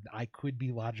 like, I could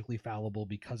be logically fallible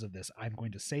because of this. I'm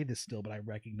going to say this still, but I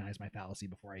recognize my fallacy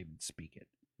before I even speak it.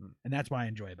 And that's what I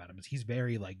enjoy about him, is he's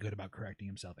very, like, good about correcting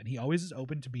himself. And he always is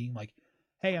open to being like,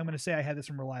 hey, I'm going to say I had this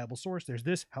from a reliable source. There's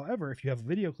this. However, if you have a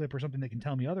video clip or something that can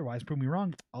tell me otherwise, prove me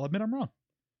wrong, I'll admit I'm wrong.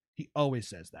 He always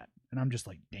says that. And I'm just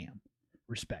like, damn.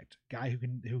 Respect. Guy who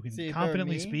can See, for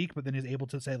confidently me- speak, but then is able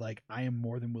to say, like, I am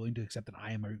more than willing to accept that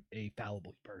I am a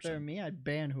fallible For person. me, I'd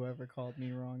ban whoever called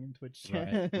me wrong in Twitch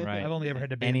Right, chat. right. I've only ever had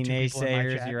to ban Any 2 people in my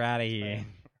naysayers, chat. you're out of here.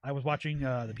 I was watching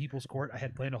the People's Court. I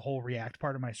had planned a whole React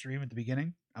part of my stream at the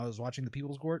beginning. I was watching the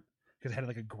People's Court because it had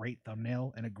like a great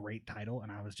thumbnail and a great title,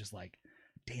 and I was just like,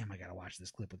 "Damn, I gotta watch this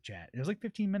clip with chat." It was like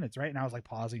 15 minutes, right? And I was like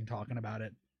pausing, talking about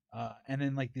it, and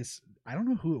then like this, I don't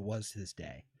know who it was to this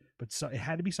day, but so it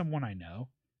had to be someone I know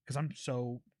because I'm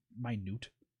so minute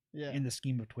Yeah. in the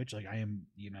scheme of Twitch. Like I am,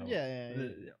 you know, Yeah.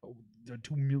 the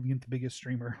 2 millionth biggest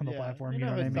streamer on the platform. You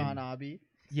know what I it's mean? on Obby.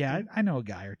 Yeah, I know a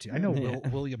guy or two. I know Yeah.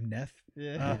 William Neff.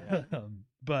 Yeah.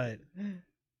 But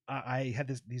I had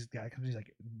these guy comes. He's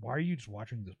like, "Why are you just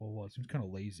watching this?" Well, it seems kind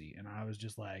of lazy, and I was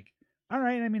just like, "All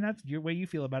right, I mean that's your way you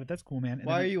feel about it. That's cool, man." And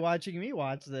Why then are you watching me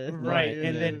watch this? right? Like,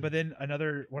 And then, but then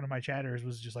another one of my chatters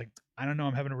was just like, "I don't know,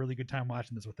 I'm having a really good time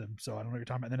watching this with him, so I don't know what you're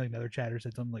talking about." And then another chatter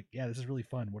said something like, "Yeah, this is really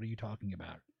fun. What are you talking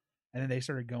about?" And then they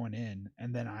started going in,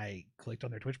 and then I clicked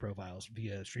on their Twitch profiles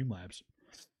via Streamlabs,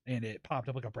 and it popped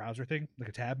up like a browser thing, like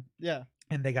a tab. yeah.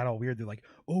 And they got all weird. They're like,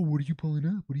 "Oh, what are you pulling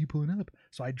up? What are you pulling up?"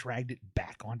 So I dragged it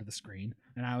back onto the screen,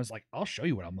 and I was like, "I'll show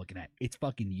you what I'm looking at. It's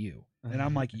fucking you." And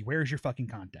I'm like, "Where's your fucking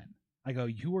content?" I go,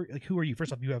 "You are like, who are you?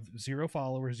 First off, you have 0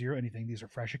 followers, 0 anything. These are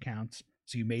fresh accounts,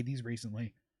 so you made these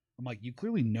recently." I'm like, "You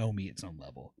clearly know me at some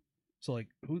level. So like,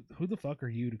 who the fuck are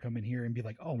you to come in here and be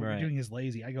like, oh, what Right. you're doing is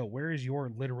lazy?" I go, "Where is your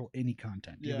literal any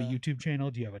content? Do you have a Yeah. YouTube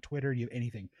channel? Do you have a Twitter? Do you have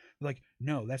anything?" They're like,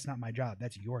 "No, that's not my job.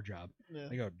 That's your job." Yeah.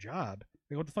 I go, "Job?"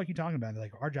 They go, "What the fuck are you talking about?" They're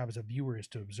like, "Our job as a viewer is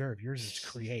to observe. Yours is to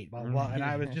create." Blah blah blah. And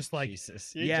I was just like,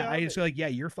 Jesus. Your "Yeah." I job- just feel like, "Yeah,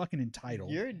 you're fucking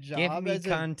entitled." Your job Give me as a,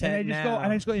 content and I just now. go,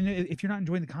 and I just go, and if you're not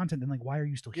enjoying the content, then like, why are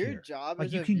you still your here? job Like,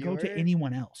 as you a can viewer, go to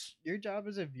anyone else. Your job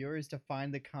as a viewer is to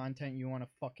find the content you want to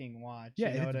fucking watch. Yeah,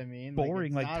 you know if what it's I mean? Boring.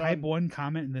 it's Like, not type on- one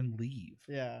comment and then leave.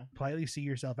 Yeah. Politely see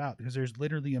yourself out because there's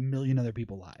literally a million other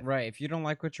people live. Right. If you don't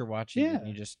like what you're watching, then Yeah.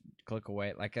 you just click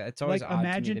away. Like it's always Like, odd to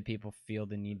imagine- me that people feel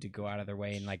the need to go out of their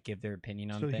way and like give their opinion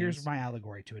on So things. here's my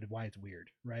allegory to it of why it's weird,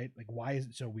 right? Like, why is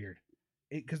it so weird?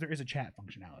 Because there is a chat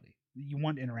functionality. You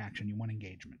want interaction, you want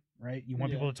engagement, right? You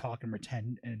want Yeah. people to talk and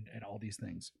pretend and all these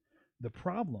things. The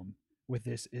problem with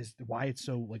this is why it's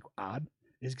so like odd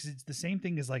is because it's the same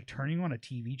thing as like turning on a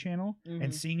TV channel and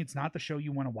Mhm. seeing it's not the show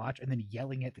you want to watch and then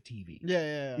yelling at the TV.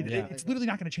 Yeah. It's literally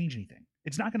not going to change anything.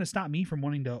 It's not going to stop me from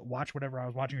wanting to watch whatever I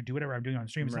was watching or do whatever I'm doing on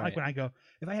stream. It's not like Right. when I go,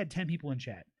 if I had 10 people in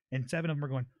chat and 7 of them are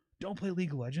going, "Don't play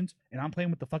League of Legends," and I'm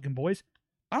playing with the fucking boys,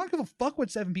 I don't give a fuck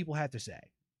what 7 people have to say.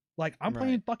 Like, I'm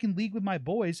playing Right. fucking League with my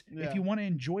boys. Yeah. If you want to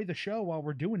enjoy the show while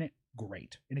we're doing it,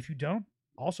 great. And if you don't,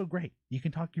 also great. You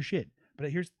can talk your shit.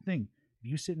 But here's the thing. If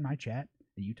you sit in my chat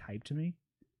and you type to me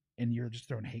and you're just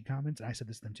throwing hate comments, and I said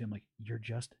this to them too, I'm like, you're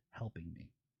just helping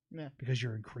me. Yeah. Because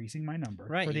you're increasing my number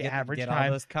right. for you the get, average get time.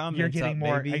 all those comments You're getting up,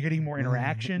 more. baby. You're getting more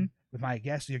interaction with my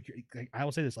guests. Like, I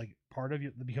will say this: like, part of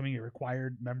becoming a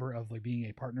required member of like being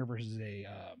a partner versus a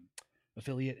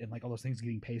affiliate and like all those things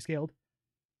getting pay scaled.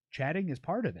 Chatting is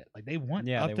part of it. Like, they want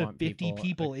Yeah, up they to want 50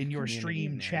 people a in your community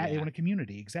stream in there, chat. They yeah. want a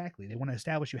community. Exactly. They want to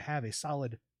establish you have a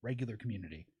solid regular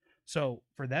community. So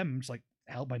for them, it's like,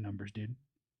 held by numbers, dude.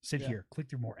 Sit Yeah. here, click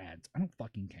through more ads. I don't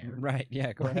fucking care. Right.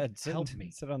 Yeah. Go Like, ahead. Sit, help me.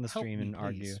 sit on the Help stream me, and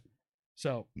argue. please.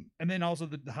 So, and then also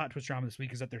the hot twist drama this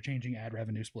week is that they're changing ad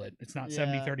revenue split. It's not Yeah.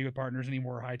 70-30 with partners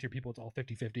anymore, high tier people. It's all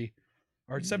 50-50.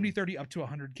 Or it's 70-30 up to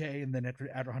 100K, and then after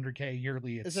 100K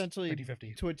yearly, it's Essentially,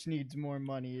 50-50. Twitch needs more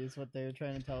money, is what they're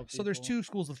trying to tell people. So there's 2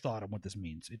 schools of thought on what this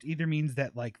means. It either means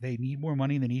that like they need more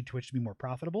money and they need Twitch to be more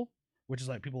profitable, which is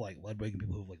like people like Ludwig and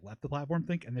people who've like left the platform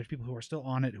think, and there's people who are still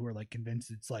on it who are like convinced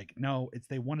it's like no, it's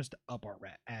they want us to up our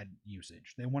ad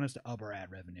usage, they want us to up our ad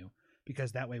revenue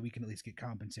because that way we can at least get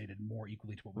compensated more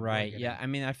equally to what we Right. Yeah. I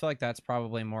mean, I feel like that's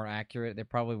probably more accurate. They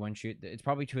probably want you. It's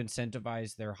probably to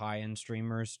incentivize their high-end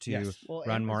streamers to Well,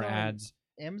 run more ads.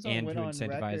 Amazon and went to on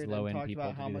incentivize record and low-end talked people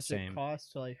about to how do the much same. it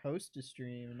costs to like host a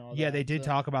stream and all that. Yeah, they did So,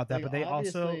 talk about that, like, but they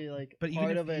also obviously, like but even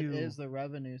part if of it you- is the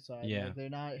revenue side. Yeah. Like, they're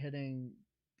not hitting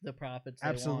the profits.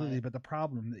 absolutely. They But the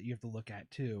problem that you have to look at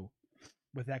too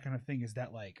with that kind of thing is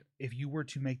that like if you were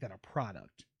to make that a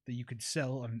product that you could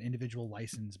sell on an individual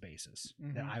license basis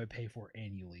that Mhm. I would pay for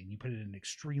annually, and you put it at an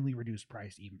extremely reduced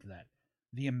price even for that,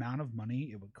 the amount of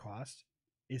money it would cost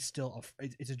is still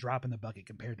it's a drop in the bucket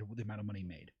compared to the amount of money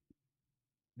made.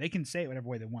 They can say it whatever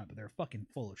way they want, but they're fucking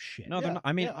full of shit. No, they're Yeah, not.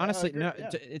 I mean, yeah, I honestly, agree, no. yeah.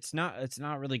 It's not. It's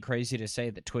not really crazy to say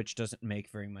that Twitch doesn't make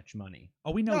very much money.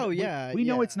 Oh, we know. Oh, we- yeah, we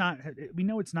know yeah. it's not. We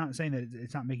know it's not saying that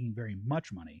it's not making very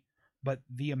much money, but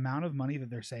the amount of money that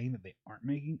they're saying that they aren't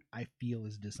making, I feel,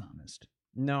 is dishonest.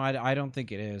 No, I don't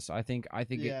think it is. I think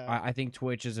Yeah. I think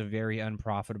Twitch is a very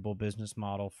unprofitable business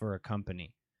model for a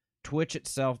company. Twitch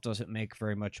itself doesn't make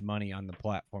very much money on the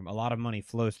platform. A lot of money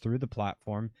flows through the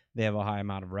platform. They have a high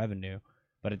amount of revenue,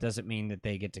 but it doesn't mean that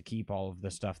they get to keep all of the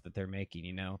stuff that they're making,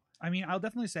 you know? I mean, I'll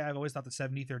definitely say I've always thought the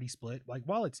 70-30 split, like,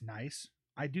 while it's nice,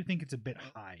 I do think it's a bit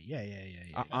high.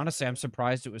 Yeah. Honestly, I'm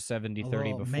surprised it was 70-30 A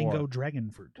little before. mango dragon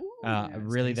fruit. Ooh, yeah, it's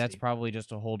Really, that's tasty. probably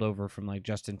just a holdover from like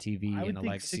Justin TV I would and a think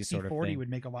legacy sort of 60-40 thing. would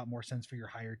make a lot more sense for your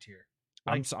higher tier.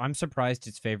 I'm surprised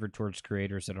it's favored towards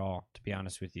creators at all, to be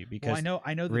honest with you, because Well,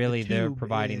 I know that really the they're tube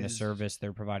providing the is- service,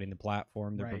 they're providing the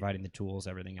platform, they're Right. providing the tools,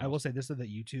 everything else. I will say this, though, that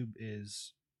YouTube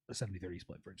is a 70-30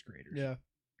 split for its creators. Yeah.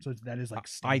 So that is like I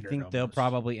standard think they'll almost.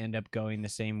 probably end up going the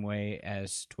same way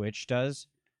as Twitch does,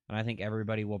 and I think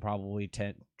everybody will probably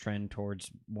trend towards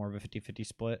more of a 50-50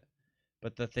 split.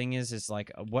 But the thing is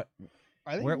like what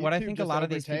I YouTube think a just lot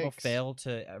of these people overtakes. fail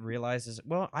to realize is,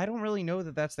 well, I don't really know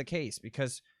that that's the case,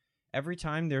 because every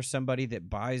time there's somebody that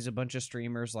buys a bunch of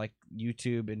streamers like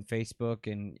YouTube and Facebook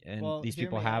and Well, these hear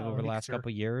people me have out. over the last Mixer. couple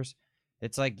of years,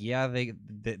 it's like, yeah,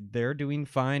 they're doing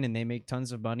fine and they make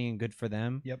tons of money and good for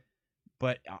them. Yep.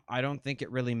 But I don't think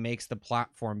it really makes the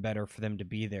platform better for them to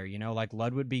be there. You know, like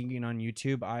Ludwig being on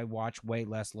YouTube, I watch way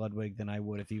less Ludwig than I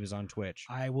would if he was on Twitch.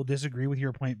 I will disagree with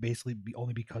your point, basically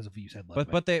only because of you said Ludwig.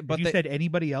 But if you said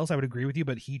anybody else, I would agree with you.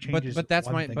 But he changes. but that's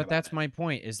one my thing but about that's it. my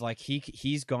point, is like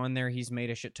he's gone there, he's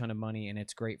made a shit ton of money and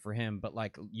it's great for him, but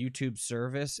like YouTube's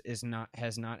service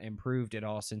has not improved at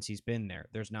all since he's been there.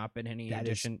 There's not been any That is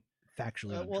addition.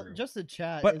 factually untrue. Well, just the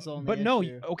chat But is only. but no,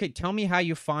 issue. okay, tell me how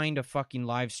you find a fucking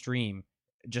live stream.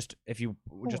 Just if you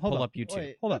just hold pull up. up YouTube.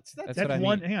 Wait, Hold up. That's That's what I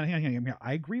one. mean. Hang on.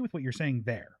 I agree with what you're saying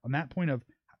there on that point of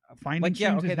finding Like, yeah,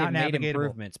 streams okay, is they not made navigatable.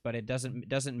 improvements, but it doesn't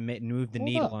move the Hold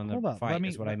needle up, on hold the up. fight. Let me-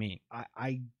 Is what I mean.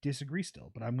 I disagree still,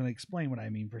 but I'm going to explain what I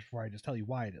mean first before I just tell you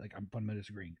why. Like I'm fundamentally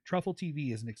disagreeing. Truffle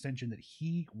TV is an extension that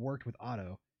he worked with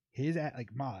Otto, his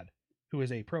mod, who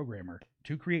is a programmer,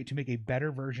 to make a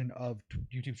better version of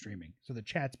YouTube streaming. So the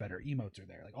chat's better, emotes are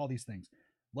there, like all these things.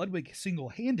 Ludwig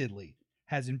single-handedly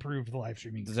has improved the live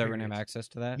streaming. Does everyone have experience. access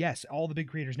to that? Yes, all the big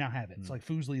creators now have it. Hmm. So like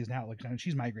Fuslie is now like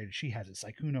she's migrated. She has it.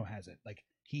 Sykuno has it. Like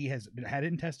he has had it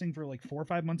in testing for like 4 or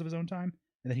 5 months of his own time,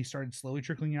 and then he started slowly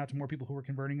trickling out to more people who were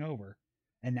converting over,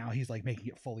 and now he's like making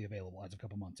it fully available as of a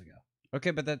couple months ago.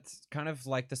 Okay, but that's kind of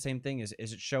like the same thing. Is it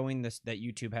showing this that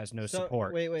YouTube has no So,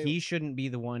 support? wait. He shouldn't be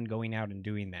the one going out and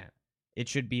doing that. It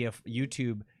should be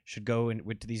YouTube should go in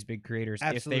with these big creators if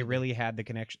Absolutely. they really had the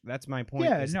connection. That's my point.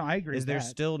 Yeah, is, no, I agree. is with there's that.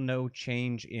 still no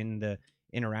change in the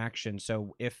interaction.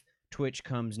 So if Twitch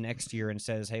comes next year and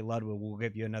says, "Hey, Ludwig, we'll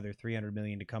give you another 300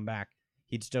 million to come back,"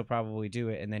 he'd still probably do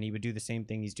it, and then he would do the same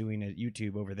thing he's doing at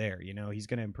YouTube over there. You know, he's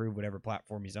going to improve whatever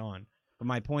platform he's on. But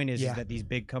my point is that these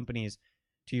big companies,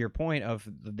 to your point of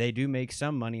they do make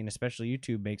some money, and especially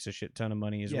YouTube makes a shit ton of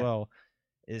money as well,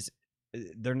 is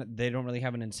they don't really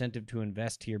have an incentive to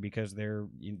invest here because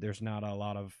there's not a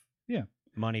lot of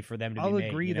money for them to I'll be made.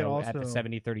 agree You that know, at the also-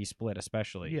 70-30 split,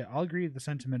 especially. Yeah, I'll agree with the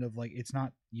sentiment of like it's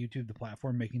not YouTube, the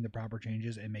platform, making the proper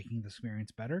changes and making the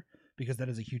experience better, because that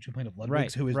is a huge complaint of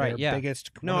Ludwig's, who is their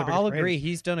biggest. No, one of their I'll biggest agree. creators.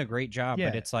 He's done a great job,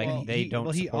 but it's like they don't.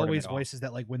 Well, he support him always at all. voices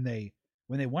that like when they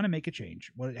want to make a change,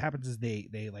 what happens is they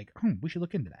like, we should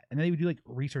look into that, and then they would do like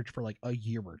research for like a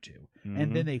year or two,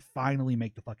 and then they finally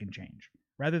make the fucking change,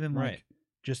 rather than like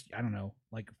just I don't know,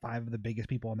 like 5 of the biggest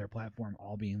people on their platform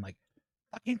all being like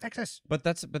fucking fix this. But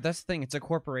that's the thing. It's a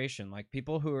corporation. Like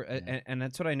people who are, and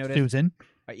that's what I noticed. Susan.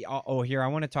 Here I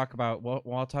want to talk about. Well,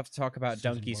 I'll have to talk about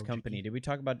Susan Donkey's Wojcicki. Company. Did we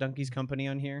talk about Donkey's Company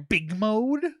on here? Big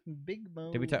mode. Big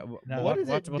Mo. Did we talk? No. What does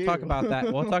we'll it talk do? about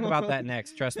that. We'll talk about that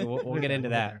next. Trust me. We'll get into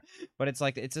We'll that. But it's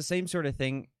like it's the same sort of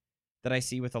thing that I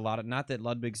see with a lot of. Not that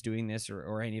Ludwig's doing this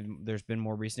or any of them. There's been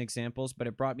more recent examples, but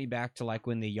it brought me back to like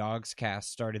when the Yogscast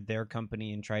started their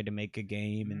company and tried to make a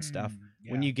game and stuff.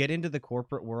 When you get into the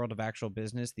corporate world of actual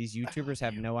business, these YouTubers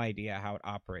have no idea how it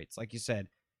operates. Like you said,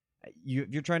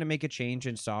 you're trying to make a change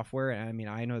in software, and I mean,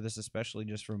 I know this especially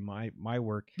just from my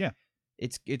work. Yeah.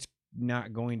 It's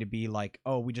not going to be like,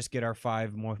 oh, we just get our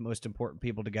 5 most important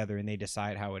people together and they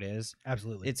decide how it is.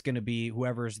 Absolutely. It's going to be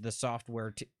whoever's the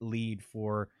software lead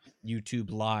for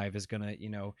YouTube Live is going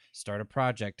to, start a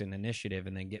project, an initiative,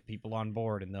 and then get people on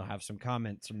board, and they'll have some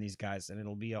comments from these guys, and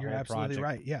it'll be a You're whole absolutely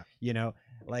project. right. Yeah.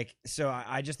 Like, so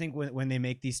I just think when they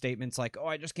make these statements like, oh,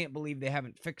 I just can't believe they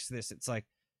haven't fixed this. It's like,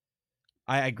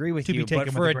 I agree with To be you, taken but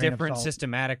with for a a grain of different salt.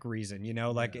 systematic reason,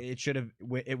 like Yeah. it should have,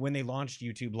 when they launched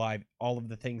YouTube Live, all of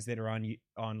the things that are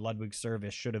on Ludwig's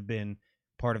service should have been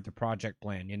part of the project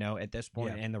plan, at this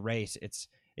point in the race,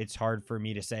 it's hard for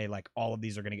me to say like all of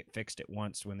these are going to get fixed at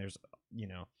once when there's,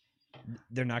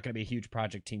 they're not going to be a huge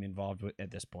project team involved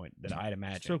at this point that I'd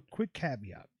imagine. So quick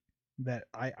caveat that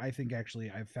I think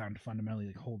actually I've found fundamentally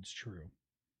like holds true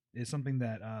is something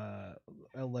that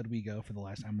El Ludwigo, for the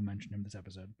last time we mentioned him this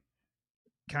episode,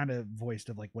 kind of voiced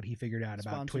of like what he figured out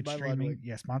about Sponsored Twitch by streaming. Ludwig.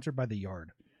 Yeah, sponsored by the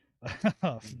Yard.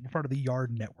 Part of the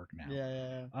Yard network now.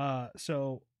 Yeah.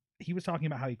 So he was talking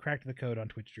about how he cracked the code on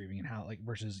Twitch streaming and how like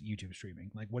versus YouTube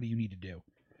streaming. Like, what do you need to do?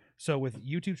 So with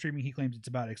YouTube streaming, he claims it's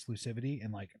about exclusivity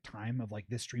and like time of like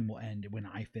this stream will end when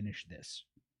I finish this,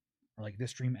 or like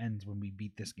this stream ends when we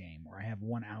beat this game, or I have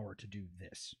 1 hour to do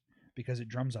this, because it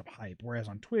drums up hype. Whereas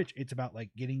on Twitch, it's about like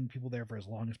getting people there for as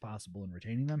long as possible and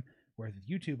retaining them. Whereas with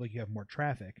YouTube, like you have more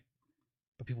traffic,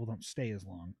 but people don't stay as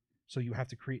long. So you have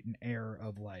to create an air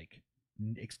of like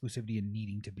exclusivity and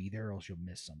needing to be there, or else you'll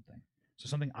miss something. So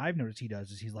something I've noticed he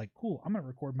does is he's like, cool, I'm gonna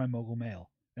record my Mogul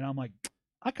Mail, and I'm like,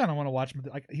 I kind of want to watch him.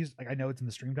 Like he's like, I know it's in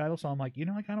the stream title, so I'm like, I kind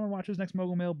of want to watch his next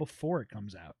Mogul Mail before it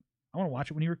comes out. I want to watch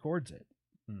it when he records it.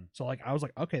 So like, I was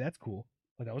like, okay, that's cool.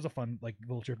 Like that was a fun like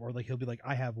little trip. Or like he'll be like,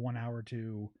 I have 1 hour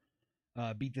to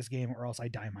beat this game, or else I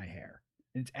dye my hair.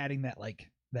 And it's adding that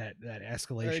like that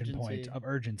escalation point Urgency. of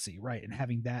urgency, right? And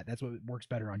having that's what works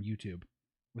better on YouTube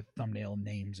with thumbnail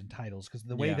names and titles, because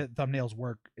the way Yeah. that thumbnails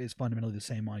work is fundamentally the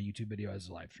same on a YouTube video as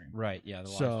a live stream. Right, yeah, the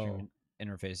live So- stream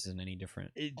interface isn't any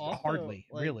different. It Also, hardly,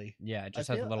 like, really. Yeah, it just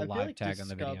I has a little feel live like tag on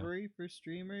the video. Discovery for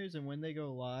streamers and when they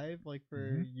go live, like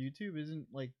for Mhm. YouTube, isn't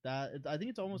like that. I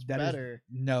think it's almost That is- better.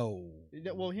 No.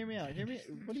 Well, hear me out.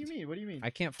 What do you mean? What do you mean?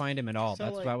 I can't find him at all. So,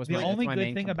 That's like, that was The my, only that's my good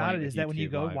main thing about complaint it with is that when you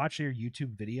YouTube go Live. watch your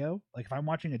YouTube video, like if I'm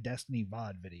watching a Destiny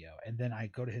VOD video and then I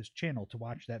go to his channel to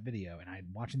watch that video and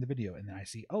I'm watching the video and then I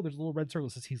see, oh, there's a little red circle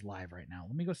that says he's live right now.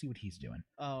 Let me go see what he's doing.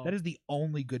 Oh, That is the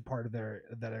only good part of their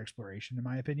exploration, in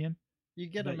my opinion. you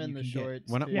get that them in you the can get.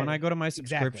 shorts. When, too. when I go to my Exactly.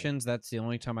 subscriptions, that's the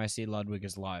only time I see Ludwig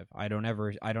is live. I don't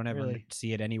ever Really?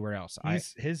 see it anywhere else.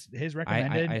 His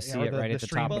recommended I see or it the, right the at the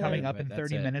stream top coming of up it, in but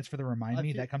 30 that's it. minutes for the remind I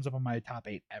me, feel- that comes up on my top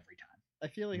 8 every time. I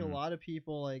feel like Mhm. a lot of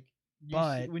people like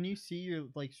But when you see your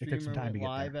like it took some streamer time to went get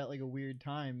live there. at like a weird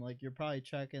time, like you're probably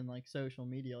checking like social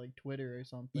media, like Twitter or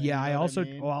something. Yeah, you I know what also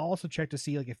mean? I'll also check to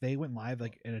see like if they went live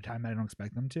like at a time that I don't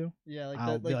expect them to. Yeah, like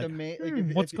I'll the, be like the like,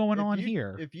 main. what's going if on you-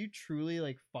 here? If you truly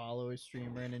like follow a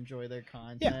streamer and enjoy their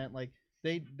content, like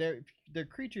they're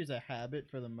creatures of habit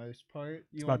for the most part.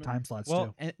 It's You about wanna- time slots Well,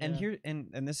 too. and Yeah. here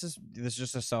and this is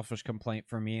just a selfish complaint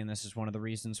for me, and this is one of the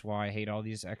reasons why I hate all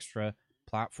these extra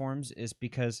platforms, is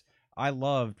because I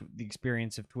loved the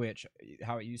experience of Twitch.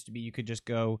 How it used to be, you could just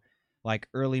go like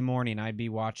early morning, I'd be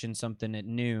watching something at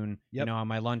noon, Yep. on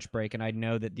my lunch break, and I'd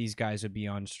know that these guys would be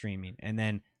on streaming. And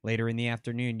then later in the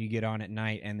afternoon, you get on at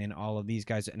night, and then all of these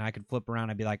guys, and I could flip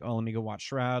around. I'd be like, oh, let me go watch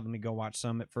Shroud, let me go watch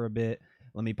Summit for a bit,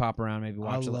 let me pop around, maybe I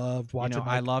watch. loved watching.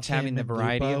 I like, loved Tim having the and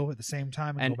variety of- Lupo at the same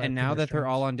time, go back and to now their that they're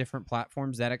all streams. on different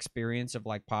platforms, that experience of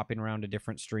like popping around to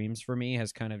different streams for me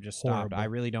has kind of just stopped. Horrible. I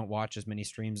really don't watch as many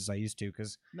streams as I used to,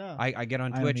 because no. I get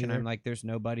on I don't Twitch and I'm either. like, there's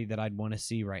nobody that I'd want to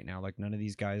see right now. Like none of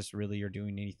these guys really are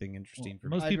doing anything interesting for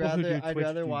me. most I'd people who do rather Twitch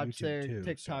rather do watch YouTube their too,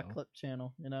 TikTok so. clip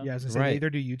channel. You know. Yeah, I was gonna say Right. they either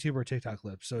do YouTube or TikTok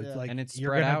clips, so Yeah. it's like And it's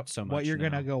you're spread gonna, out so what much you're now.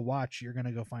 gonna go watch, you're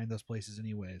gonna go find those places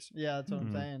anyways. Yeah, that's what Mhm.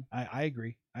 I'm saying. I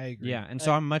agree. I agree. Yeah, and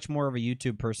so I'm much more of a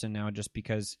YouTube person now, just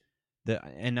because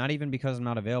and not even because I'm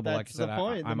not available. Like I That's said, the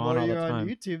point. I'm the on more all the you're time. on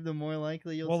YouTube, the more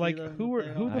likely you'll Well, see like them who if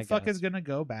they're the on. I fuck guess. is gonna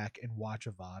go back and watch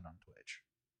a VOD on Twitch?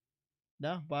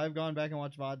 No, but I've gone back and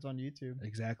watched VODs on YouTube.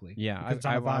 Exactly. Yeah, because it's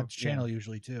on a VOD's channel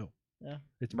usually too. Yeah.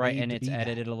 It's right, made and to it's be that.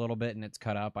 edited a little bit and it's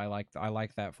cut up. I like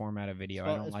that format of video.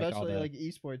 I don't like all Especially the like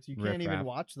esports. You can't even riff-raff.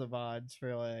 watch the VODs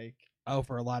for like. Oh,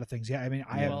 for a lot of things, yeah. I mean,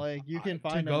 I Well, like you can to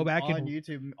find go them back on and-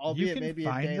 YouTube, you albeit can maybe a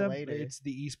find day them. later. It's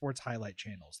the esports highlight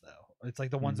channels though. It's like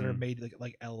the ones that are Mhm. made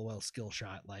like LOL skill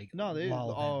shot, like No, they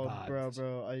LOL event bro,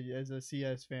 VODs. as a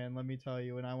CS fan, let me tell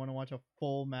you, when I want to watch a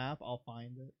full map, I'll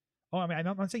find it. Oh, I mean,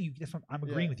 I'm not saying you. I'm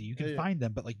agreeing Yeah, with you. You can yeah. find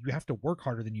them, but like you have to work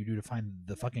harder than you do to find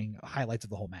the fucking highlights of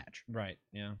the whole match. right.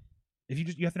 Yeah. If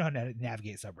you have to know how to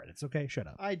navigate subreddits. Okay, shut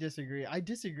up. I disagree. I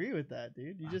disagree with that,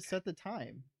 dude. You just Okay. set the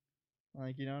time.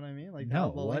 Like, you know what I mean? Like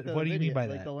No, the length of what the do you mean video- by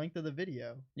like that? the length of the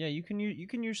video. Yeah, you can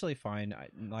usually find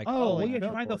like Oh, well, like yeah. If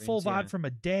you find the full recordings, VOD yeah. from a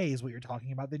day is what you're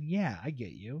talking about, then yeah, I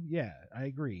get you. Yeah, I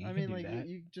agree. You I can mean, do like that.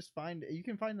 you just find you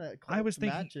can find that I was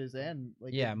thinking- matches and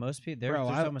like Yeah, most people. Bro,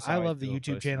 There's almost I always love the people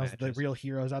YouTube posting channels, the matches. real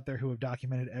heroes out there who have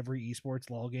documented every esports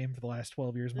LOL game for the last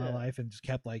 12 years of my Yeah. life and just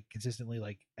kept like consistently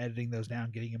like editing those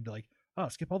down, getting them to like, oh,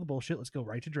 skip all the bullshit. Let's go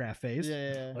right to draft phase.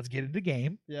 yeah. Let's get into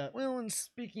game. Well, and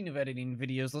speaking of editing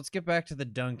videos, let's get back to the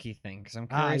donkey thing because I'm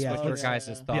Ah, curious yeah, what your let's- guys'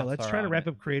 yeah. thoughts Yeah, let's are try to on wrap it.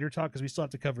 up creator talk because we still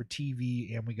have to cover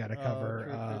TV and we got to Oh, cover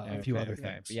true, a true, few true. other Okay,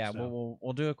 things. yeah, So,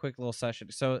 we'll do a quick little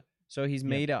session. So he's Yeah.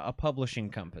 made a publishing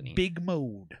company, big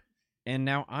mode. and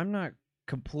now I'm not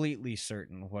completely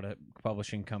certain what a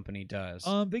publishing company does.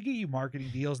 They get you marketing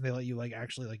deals and they let you like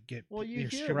actually like get Well, you your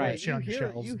hear shit, right, shit on your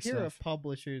shelves you and hear stuff. of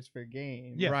publishers for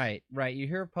games. yeah. Right. You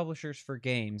hear of publishers for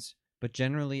games, but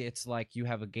generally it's like you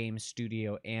have a game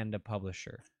studio and a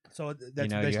publisher. So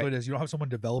that's know, basically what it is. You don't have someone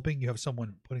developing, you have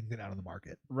someone putting it out on the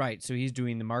market. Right. So he's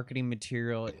doing the marketing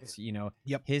material. It's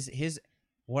Yep. His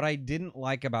what I didn't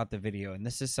like about the video, and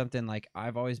this is something like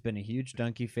I've always been a huge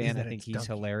Donkey fan. I that think it's he's Donkey.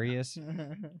 hilarious.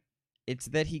 It's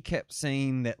that he kept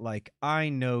saying that like I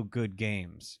know good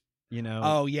games.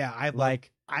 Oh yeah, I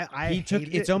like I he took.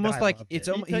 hated It's it, but almost I like loved it's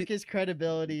it. He almost took his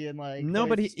credibility and like no,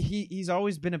 but voiced- he's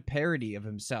always been a parody of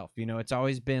himself. It's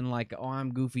always been like, oh,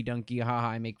 I'm Goofy Donkey, haha,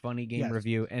 I make funny game Yes.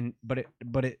 review,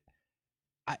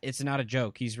 it's not a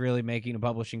joke. He's really making a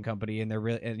publishing company,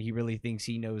 and he really thinks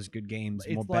he knows good games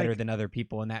It's better like- than other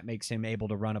people, and that makes him able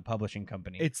to run a publishing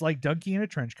company. It's like Donkey in a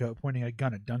trench coat pointing a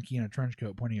gun at Donkey in a trench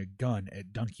coat pointing a gun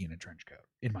at Donkey in a trench coat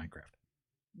in Minecraft.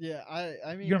 yeah.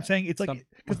 I mean, You know what I'm saying? It's like Some-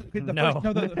 'cause the No.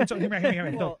 first, no. So, hear me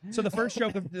out. Well- So the first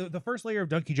joke, the first layer of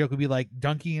Donkey joke would be like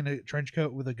Donkey in a trench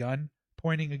coat with a gun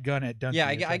pointing a gun at Donkey.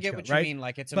 yeah, in a I trench get coat, what you right? mean.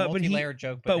 Like it's a But when he- multi-layer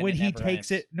joke, But then when it he never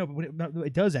takes ends. it, no,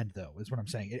 it does end though. Is what I'm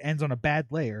saying. It ends on a bad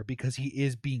layer because he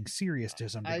is being serious to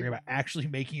some degree I- about actually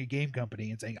making a game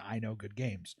company and saying I know good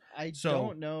games. I so,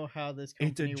 don't know how this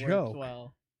it's a company joke. works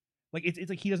well. Like it's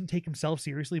like he doesn't take himself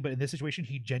seriously, but in this situation,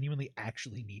 he genuinely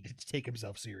actually needed to take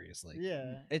himself seriously.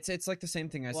 Yeah. It's like the same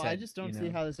thing I Well, said. I just don't you see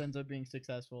know. how this ends up being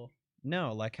successful.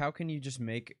 No, like how can you just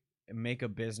make a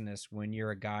business when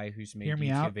you're a guy who's made Hear me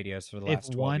YouTube out. videos for the If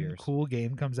last 12 one years? cool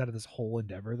game comes out of this whole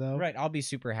endeavor, though, Right, I'll be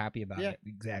super happy about Yeah. it.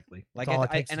 Exactly. Like, That's all it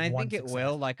I takes is one think it success.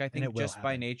 will. Like, I think it will just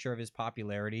by happen. nature of his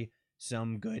popularity,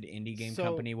 some good indie game So,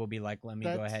 company will be like, "Let me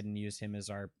go that's- ahead and use him as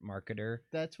our marketer."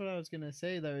 That's what I was gonna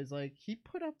say though. Is like he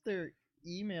put up their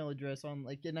email address on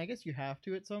like, and I guess you have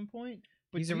to at some point.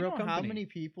 But He's do a you real know how company. many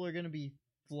people are gonna be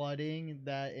flooding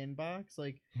that inbox?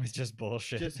 Like, It's just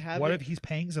bullshit. just have What it- if he's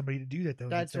paying somebody to do that though?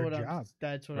 That's their what job.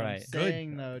 That's what Right. I'm Good.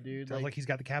 saying though, dude. Sounds like he's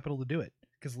got the capital to do it.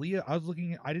 Because Leah, I was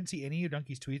looking, I didn't see any of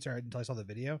Donkey's tweets until I saw the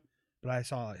video, but I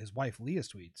saw his wife Leah's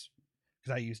tweets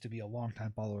because I used to be a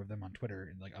longtime follower of them on Twitter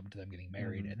and like up to them getting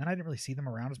married, Mhm. and then I didn't really see them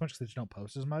around as much because they just don't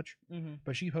post as much. hmm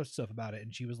But she posted stuff about it,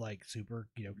 and she was like super,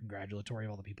 congratulatory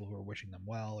of all the people who are wishing them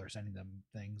well or sending them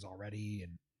things already,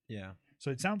 and yeah. so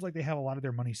it sounds like they have a lot of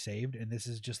their money saved, and this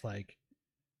is just like.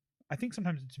 I think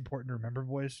sometimes it's important to remember,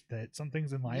 boys, that some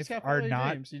things in You life just gotta are follow your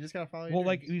not. dreams. You just gotta follow your Well,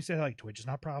 like dreams. you said, like Twitch is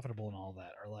not profitable and all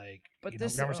that, or like, But you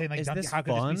this know, we're saying like is Donkey, this how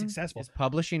could fun? this be successful? Is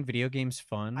publishing video games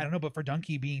fun? I don't know, but for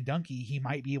Donkey being Donkey, he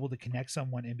might be able to connect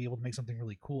someone and be able to make something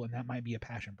really cool, and that might be a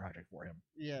passion project for him.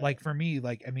 Yeah. Like for me,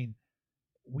 like I mean,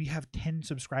 we have 10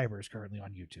 subscribers currently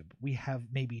on YouTube. We have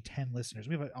maybe 10 listeners.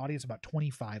 We have an audience of about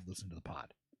 25 listen to the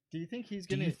pod. do you think he's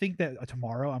Do gonna? you think that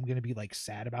tomorrow I'm going to be like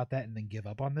sad about that and then give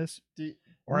up on this, do,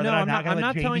 or no, that I'm I'm not going to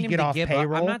let telling JB him get to off give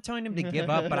payroll? up. I'm not telling him to give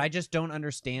up, but I just don't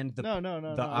understand the no. I'm What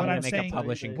gonna I'm make saying- a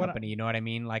publishing what I- company. You know what I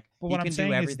mean? Like But he what can I'm do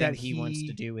saying is everything that he wants to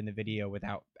he- do in the video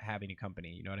without having a company.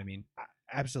 You know what I mean?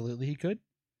 Absolutely, he could.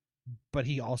 But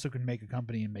he also can make a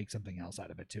company and make something else out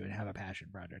of it too, and have a passion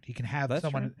project. He can have That's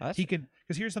someone. true. That's He can,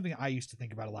 because here's something I used to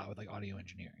think about a lot with like audio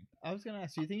engineering. I was gonna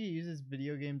ask, do you think he uses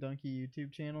Video Game Donkey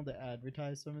YouTube channel to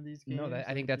advertise some of these games? No, I or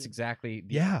think do that's you- exactly.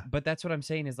 Yeah. But that's what I'm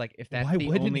saying is like if that's Why the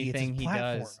wouldn't only he? It's his thing he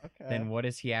platform. does, Okay. then what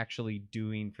is he actually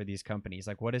doing for these companies?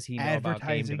 Like, what does he know about game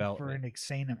Advertising for development? an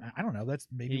insane amount. I don't know. That's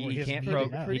maybe He, what he he can't doesn't pro- need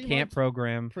to know. he pretty can't much-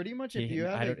 program. Pretty much, if He- you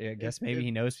have, I guess maybe he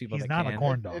knows people He's that not a can.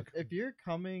 corn dog. if you're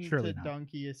coming Surely to not.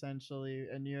 Donkey essentially,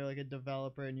 and you're like a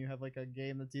developer, and you have like a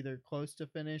game that's either close to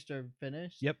finished or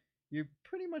finished. Yep. You're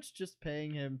pretty much just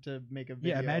paying him to make a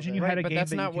video. Yeah, imagine of you it. had a But game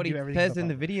that's that you not can what do he everything says but in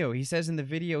the button. video. He says in the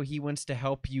video he wants to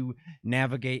help you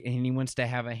navigate and he wants to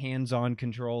have a hands-on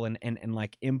control and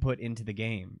like input into the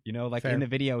game. You know, like Fair. in the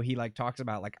video he like talks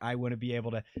about like I want to be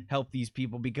able to help these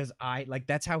people because I like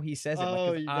that's how he says it.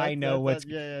 Like 'cause I know what's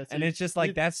yeah. and it's just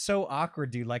like that's so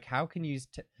awkward, dude. Like how can you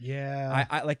Yeah.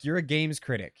 I like you're a games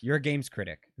critic. You're a games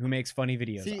critic who makes funny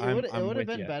videos. See, I'm it would have with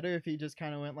been ya. better if he just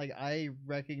kind of went like, I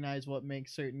recognize what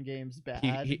makes certain games bad.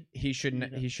 He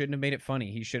shouldn't know? he shouldn't have made it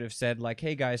funny. He should have said like,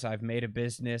 "Hey guys, I've made a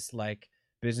business like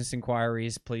business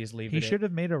inquiries. Please leave He it." should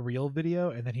have made a real video,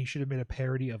 and then he should have made a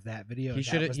parody of that video. He and that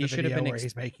shoulda- was he the should have video been where ex-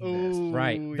 he's making this. Ooh,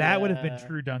 Right. That would have been yeah.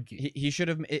 true donkey. He should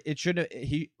have. It should have.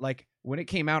 He like when it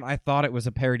came out. I thought it was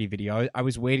a parody video. I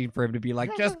was waiting for him to be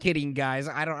like, "Just kidding, guys.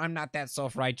 I'm not that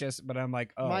self righteous." But I'm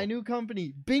like, "Oh, My new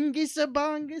company, Bingisa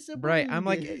right." I'm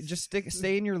like, just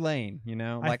stay in your lane. You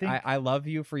know, I like think- I love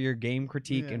you for your game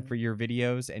critique and Yeah. for your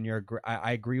videos, and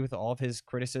I agree with all of his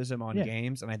criticism on Yeah.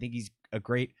 games, and I think he's a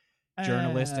great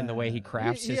journalist in the way he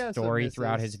crafts he his has some story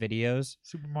throughout his misses. videos.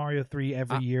 Super Mario 3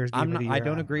 every year. is I'm game of not, the I year.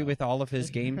 don't agree know. with all of his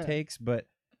game takes, but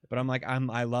I'm like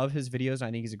I love his videos. I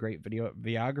think he's a great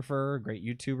videographer, great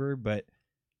YouTuber, but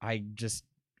I just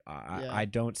I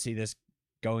don't see this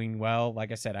going well.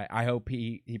 Like I said, I hope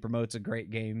he promotes a great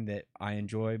game that I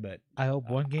enjoy, but I hope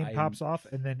one game I'm pops off,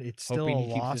 and then it's still a hoping he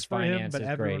keeps loss his for him, finances but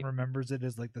everyone great. remembers it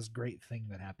as like this great thing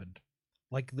that happened,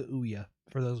 like the Ouya.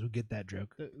 For those who get that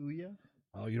joke. The Ouya?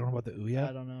 Oh, you don't know about the I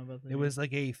Ouya? don't know about that. It was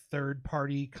like a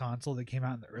third-party console that came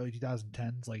out in the early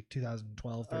 2010s, like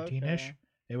 2012, 13-ish. Okay.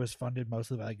 It was funded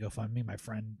mostly by GoFundMe. My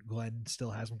friend Glenn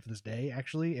still has one for this day,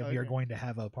 actually, and we are Okay. going to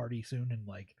have a party soon. And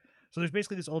like, so there's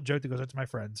basically this old joke that goes out to my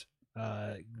friends,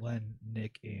 Glenn,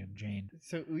 Nick, and Jane.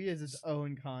 So Ouya is its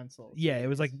own console. Yeah, it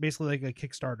was like basically like a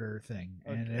Kickstarter thing,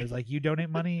 and it Okay. was like you donate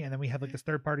money, and then we have like this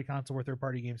third-party console where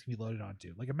third-party games can be loaded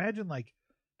onto. Like, imagine like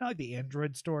not like the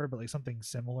Android store, but like something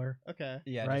similar, Okay.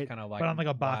 yeah, right? just kind of like but on like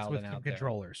a box wild with and some out there.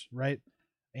 controllers, right?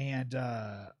 And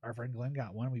our friend Glenn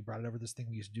got one. We brought it over to this thing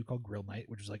we used to do called Grill Night,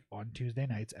 which was like on Tuesday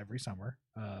nights every summer,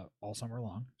 all summer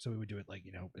long. So we would do it like,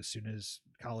 you know, as soon as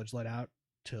college let out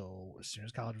till as soon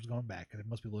as college was going back, because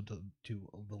most people went to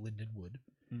the Lindenwood.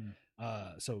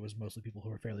 So it was mostly people who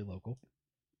were fairly local.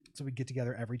 So we'd get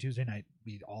together every Tuesday night.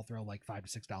 We'd all throw like $5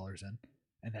 to $6 in,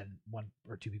 and then one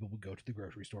or two people would go to the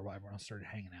grocery store while everyone else started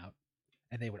hanging out,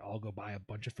 and they would all go buy a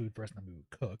bunch of food for us, and then we would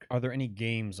cook. Are there any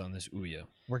games on this Ouya?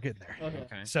 We're getting there.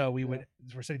 Okay. So we would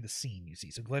we're setting the scene, you see.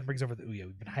 So Glenn brings over the Ouya.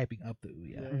 We've been hyping up the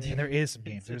Ouya. Yeah, And yeah. there is some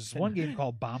games. There's one game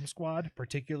called Bomb Squad,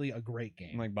 particularly a great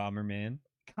game. Like Bomberman.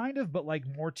 Kind of, but like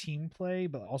more team play,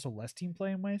 but also less team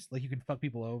play in ways. Like you can fuck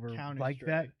people over like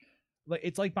that. Like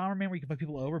it's like Bomberman where you can fuck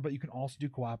people over, but you can also do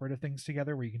cooperative things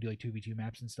together where you can do like 2v2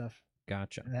 maps and stuff.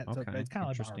 Gotcha. And that's okay. it's kind of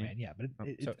like Interesting. Bomberman, yeah.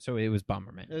 But So it was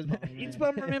Bomberman. It was it's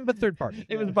Bomberman. Bomberman, but third party.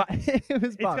 It was Yeah. it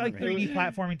was It's got like Bomberman. 3D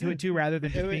platforming to it too, rather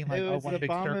than just It being like was one the big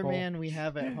circle. Bomberman we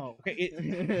have at home.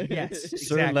 Okay, yes, Certain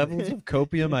exactly. levels of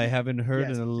copium I haven't heard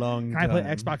Yes. in a long Can I time. play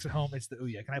Xbox at home? It's the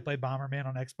Ouya. Can I play Bomberman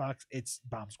on Xbox? It's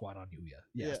Bomb Squad on Ouya.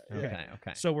 Yes. Yeah, Okay,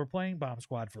 okay. So we're playing Bomb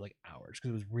Squad for like hours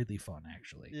because it was really fun,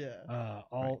 actually. Yeah.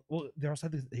 Well, they also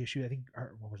had the issue. I think,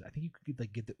 or what was it? I think you could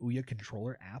like get the Ouya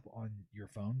controller app on your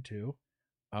phone too.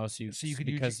 Oh, so you could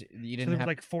because use you So didn't there was have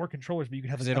like 4 controllers, but you could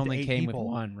have because like, it up to only 8 came people.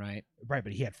 with one, right? Right,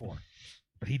 but he had 4.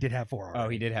 But he did have 4. Oh,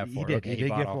 he did have 4. He did. Okay, he did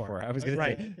bought get all 4. 4. I was gonna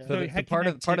Right. say. So So he the had part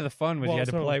connect of the fun was well, you had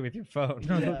to so- play with your phone.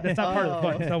 No, that's not part of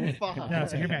the fun. So, Fuck. no,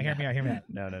 so hear me out.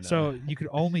 No. So you could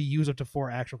only use up to 4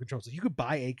 actual controllers. So you could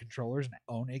buy 8 controllers and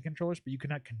own 8 controllers, but you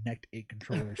could not connect 8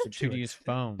 controllers But you to could it. use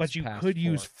phones. But you past could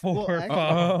use 4 Well, actually-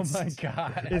 phones. Oh my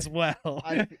god. as well.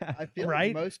 I feel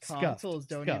Right? like most Scuffed. consoles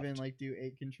don't Scuffed. even like do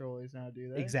 8 controllers now,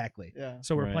 do they? Exactly. Yeah.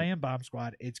 So we're Right. playing Bomb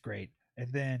Squad. It's great. And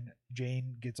then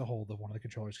Jane gets a hold of one of the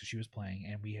controllers because she was playing,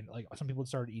 and we had like some people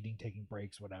started eating, taking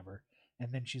breaks, whatever.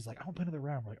 And then she's like, "I want to play another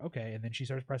round." We're like, "Okay." And then she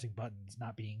starts pressing buttons,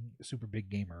 not being a super big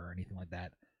gamer or anything like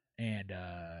that. And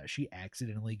she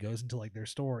accidentally goes into like their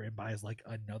store and buys like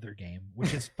another game,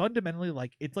 which is fundamentally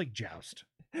like it's like Joust.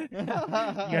 You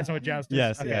guys know what Joust is?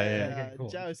 Yes, Okay, yeah. okay, cool.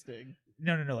 Jousting.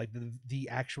 No. Like the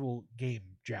actual game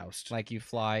joust. Like you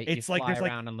fly, It's you like fly there's,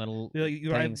 like, around in little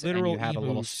you have things, and literal you have a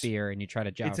little emus. spear, and you try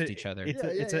to joust each other. It's Yeah,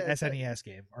 it's yeah, an it's a- SNES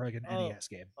game or like an Oh, NES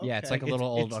game. Yeah, it's okay. like a little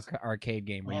old it's- arcade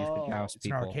game where you have to Oh, joust It's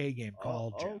an people. arcade game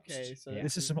called Joust. Okay, so Yeah.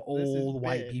 This is some this old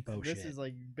white bits. people This shit. is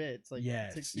like bits, like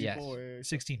Yes. 64,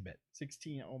 16-bit,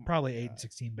 16. Oh my probably 8 God. and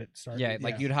 16-bit start. Yeah,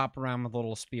 like you'd hop around with a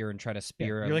little spear and try to Yeah,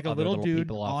 spear. you're like a other little dude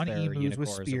people off on their emus with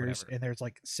unicorns or spears, whatever. and there's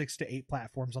like 6 to 8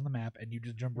 platforms on the map, and you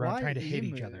just jump around Why trying to hit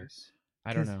each other. emus?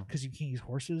 I don't know. Because you can't use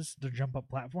horses to jump up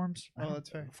platforms. I Oh, don't- that's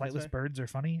fair, that's Flightless fair. birds are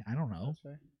funny. I don't know.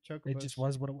 That's fair. It just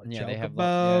was what it was. Yeah, they have,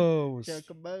 Chocobos.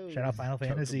 Chocobos. Shout out Final Chocobo.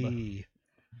 Fantasy.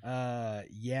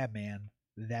 Yeah, man,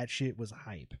 that shit was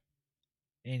hype.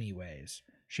 Anyways,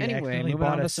 she Anyway, accidentally moving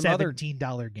on bought a to some other-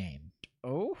 $17 game.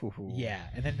 Oh, Yeah,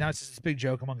 and then now it's this big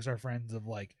joke amongst our friends of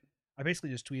like, I basically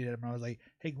just tweeted him and I was like,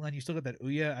 "Hey Glenn, you still got that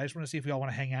Ouya? I just want to see if we all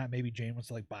want to hang out. Maybe Jane wants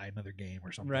to like buy another game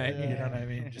or something. Right. You know what I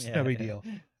mean? Just Yeah. no big deal.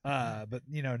 But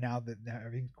now that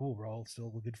everything's cool, we're all still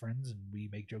good friends and we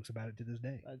make jokes about it to this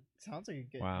day. That sounds like a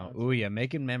good. Wow. concept. Ooh, yeah,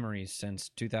 making memories since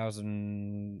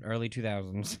 2000, early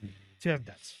 2000s.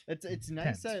 2010s. It's nice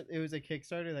Tense. that it was a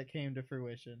Kickstarter that came to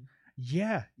fruition.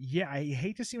 Yeah. I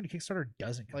hate to see when a Kickstarter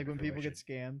doesn't come Like to when people get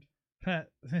fruition. scammed.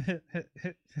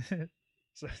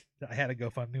 So I had a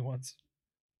GoFundMe once.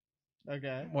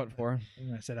 Okay. What for?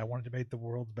 And I said I wanted to make the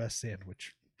world's best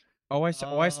sandwich. Oh, I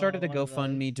started a one of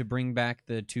GoFundMe to bring back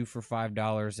the 2 for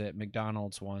 $5 at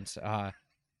McDonald's once.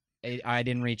 I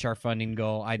didn't reach our funding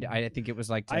goal. I think it was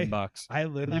like $10. I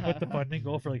literally put the funding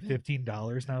goal for like $15,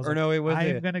 and I was like, no, it was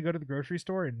I'm gonna go to the grocery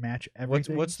store and match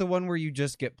everything. what's the one where you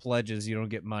just get pledges, you don't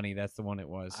get money? That's the one it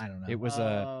was. I don't know. It was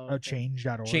a Oh,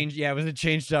 change.org. change. Yeah, it was a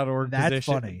change.org That's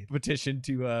funny. petition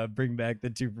to bring back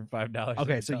the 2 for $5.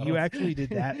 Okay, so you actually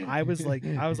did that. I was like,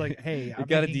 hey, I'm It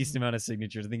got a making- decent amount of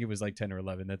signatures. I think it was like 10 or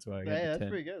 11. That's why I got Hey, the that's 10.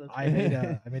 pretty good. That's I pretty made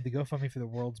good. I made the GoFundMe for the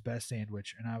world's best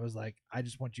sandwich, and I was like, I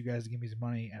just want you guys to give me some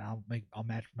money, and I'll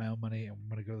match my own money, and I'm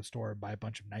gonna go to the store and buy a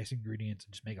bunch of nice ingredients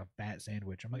and just make a fat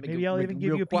sandwich. I'm like, maybe I'll even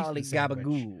give you a piece of the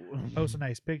sandwich. Post a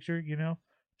nice picture,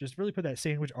 just really put that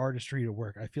sandwich artistry to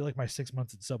work. I feel like my 6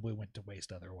 months at Subway went to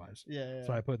waste otherwise. Yeah.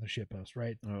 So I put in the shit post,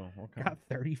 right? Oh, okay. Got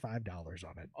 $35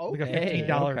 on it. Oh, Like a hey,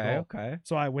 $15 okay, goal. okay.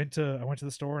 So I went to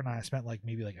the store and I spent like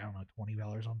maybe like I don't know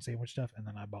 $20 on sandwich stuff, and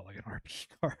then I bought like an RP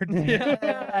card.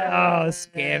 Oh,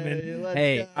 scamming. let's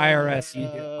Hey, go.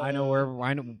 IRS, I know where.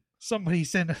 I know. Somebody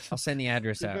send I'll send the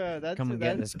address out. Bro, that's- Come and get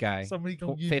that's- this guy. somebody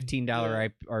come give $15 Yeah.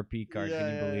 RP card. Can you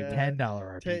Yeah, believe yeah, that? yeah. $10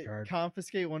 RP card.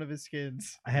 Confiscate one of his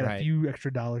skins. I had a Right. few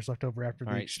extra dollars left over after the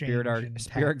All right, exchange. Spirit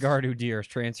and Guard tax. Udyr,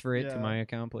 transfer it to Yeah. my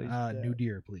account, please. Yeah. New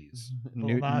deer, please.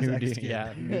 New, Lil Nas new X deer, skin.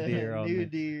 yeah, new deer on New me.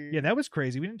 deer. Yeah, that was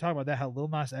crazy. We didn't talk about that. How Lil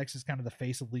Nas X is kind of the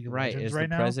face of League of Right, Legends is right the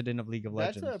now. president of League of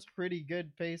That's Legends. a pretty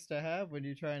good face to have when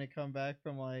you're trying to come back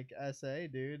from like SA,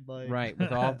 dude. Like Right,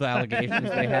 with all the allegations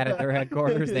they had at their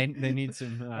headquarters, they need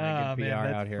some good Oh, PR man,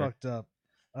 out that's here. fucked up.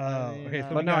 I mean, Okay, so uh,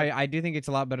 we But no, got- I do think it's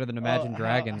a lot better than Imagine Oh,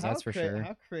 Dragons, how that's for sure.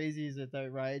 How crazy is it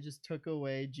that Riot just took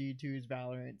away G2's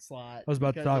Valorant slot? I was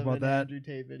about to because talk of about an that. Andrew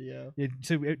Tate video. Yeah,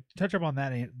 so touch up on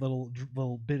that little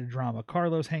bit of drama.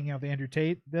 Carlos hanging out with Andrew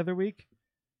Tate the other week.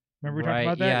 Remember we talked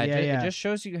about that? Yeah, it just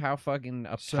shows you how fucking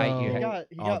uptight So- you He had.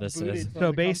 He all got this booted is. from So the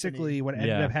company. basically, what ended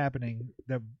Yeah. up happening,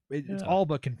 it's Yeah. all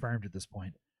but confirmed at this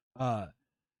point.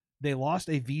 They lost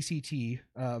a VCT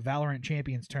Valorant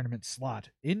Champions Tournament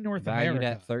slot in North Valued America.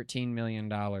 at $13 million.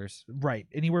 Right,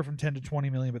 anywhere from 10 to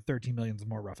 20 million, but 13 million is a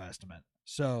more rough estimate.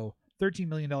 So $13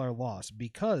 million loss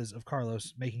because of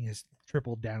Carlos making his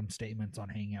triple down statements on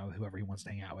hanging out with whoever he wants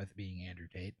to hang out with, being Andrew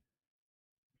Tate.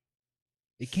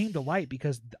 It came to light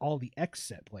because all the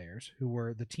X-Set players, who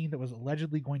were the team that was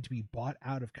allegedly going to be bought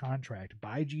out of contract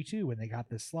by G2 when they got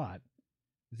this slot,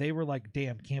 they were like,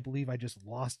 damn, can't believe I just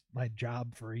lost my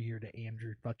job for a year to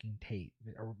Andrew fucking Tate,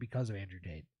 or because of Andrew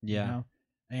Tate. Yeah. You know?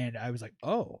 And I was like,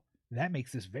 oh, that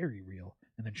makes this very real.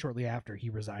 And then shortly after, he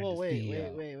resigned Well, as wait.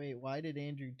 CEO. Why did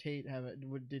Andrew Tate have it?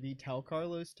 Did he tell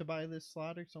Carlos to buy this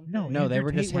slot or something? No, No, they Andrew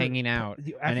were just Tate were- hanging out.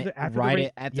 And it, after the right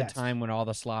race- at the yes. time when all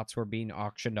the slots were being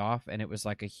auctioned off, and it was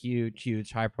like a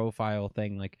huge high profile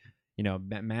thing, like,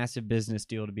 massive business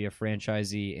deal to be a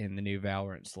franchisee in the new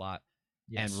Valorant slot.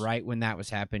 Yes. And right when that was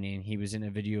happening, he was in a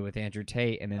video with Andrew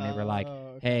Tate, and then they were like,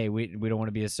 Oh, okay. hey, we don't want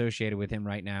to be associated with him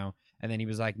right now. And then he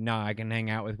was like, nah, I can hang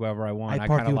out with whoever I want. I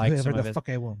party kind of with like whoever some of the his. fuck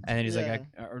I want. And then he's Yeah. like,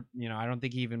 I don't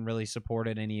think he even really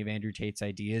supported any of Andrew Tate's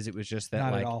ideas. It was just that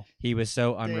Not like at all. he was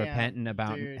so Damn, unrepentant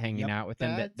about dude. hanging Yep. out with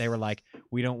them that they were That's- like,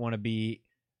 we don't want to be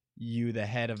you, the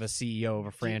head of a CEO of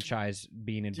a franchise,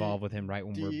 being involved with him right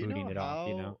when Do we're you booting know it off.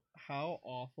 You know, how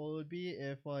awful it would be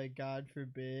if, like, God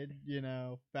forbid,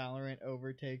 Valorant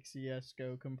overtakes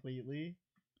CS:GO completely,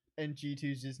 and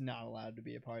G2's just not allowed to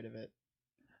be a part of it.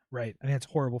 Right. I mean, it's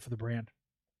horrible for the brand.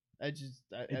 I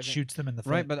It shoots them in the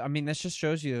foot. Right, but I mean, that just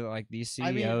shows you like these CEOs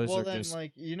I mean, well are then, just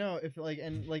like if like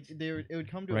and like it would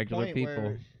come to regular a point people.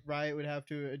 where Riot would have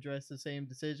to address the same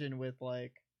decision with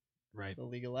like right. the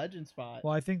League of Legends spot.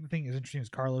 Well, I think the thing is interesting is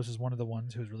Carlos is one of the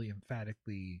ones who is really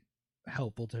emphatically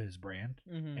helpful to his brand,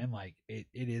 and like it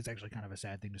is actually kind of a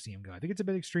sad thing to see him go. I think it's a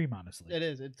bit extreme, honestly. It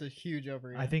is. It's a huge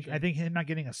overreaction. I think him not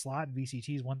getting a slot in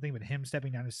VCT is one thing, but him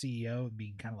stepping down as CEO and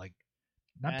being kind of like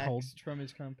not told from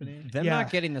his company. them Yeah.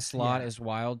 not getting the slot Yeah. is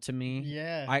wild to me.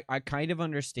 Yeah. I kind of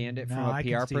understand it No, from I a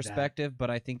can PR see that. perspective, but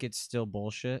I think it's still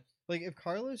bullshit Like if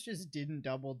Carlos just didn't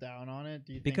double down on it,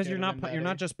 do you think because it you're would've not been you're not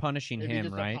better just punishing if he him,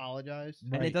 just right? apologized?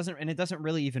 And it doesn't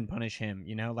really even punish him,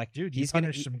 you know? Like dude, he's he's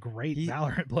punished some great he-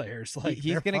 Valorant players. Like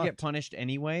he's they're gonna get fucked. punished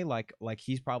anyway. Like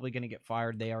he's probably gonna get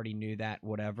fired. They already knew that,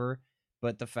 whatever.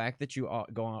 But the fact that you all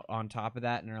go on top of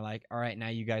that and are like, all right, now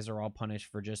you guys are all punished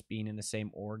for just being in the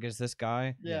same org as this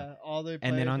guy. Yeah, all their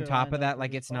And then players on are top lined of that, up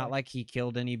like for it's the not fuck. like he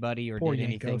killed anybody or Poor did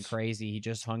anything Yankos. crazy. He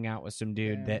just hung out with some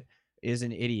dude Yeah. that is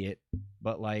an idiot.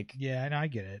 But like, Yeah, and I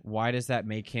get it. why does that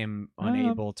make him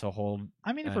unable to hold?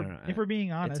 I mean, I don't know. if we're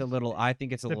being honest, It's a little. I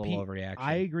think it's a the little overreaction.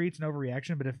 I agree it's an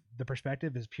overreaction, but if the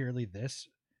perspective is purely this,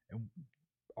 and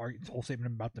our whole statement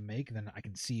I'm about to make, then I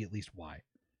can see at least why.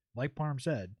 Like Parm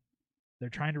said, they're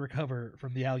trying to recover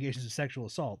from the allegations of sexual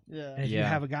assault. Yeah, And if you Yeah.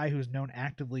 have a guy who's known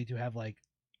actively to have like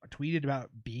tweeted about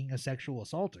being a sexual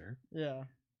assaulter, yeah.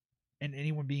 and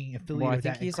anyone being affiliated Well, I with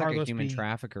think that, and he's like a Carlos human being,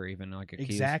 trafficker, even like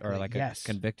accused Exactly, or like yes. a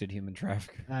convicted human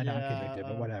trafficker. not Yeah, convicted,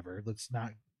 but whatever. Let's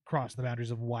not cross the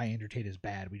boundaries of why Andrew Tate is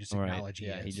bad. We just acknowledge he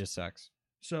yeah, is. he just sucks.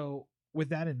 So with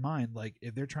that in mind, like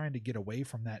if they're trying to get away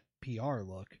from that PR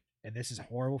look, and this is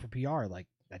horrible for PR, like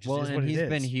that just Well, is and what he's it is.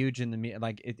 been huge in the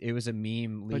like it was a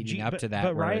meme But leading G- up but- to that.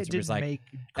 But where Riot it was didn't like make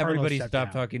Carlos everybody step stop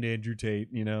down. talking to Andrew Tate.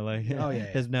 You know, like Oh, yeah,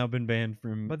 has now been banned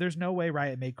from. But there's no way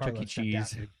Riot made Chuck E. Carlos step down.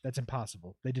 Cheese. Dude. That's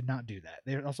impossible. They did not do that.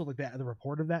 They also like that the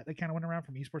report of that kind of went around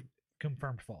from esports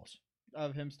confirmed false.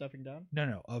 Of him stepping down.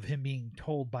 No, of him being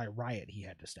told by Riot he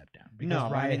had to step down because No, I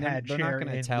Riot mean, they're- had they're not share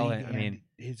gonna in tell league it. I and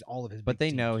mean, all of his. but big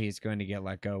they know teams. he's going to get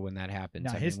let go when that happens.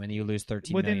 No, I his- mean, when you lose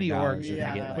 $13 within the million, org. you're yeah,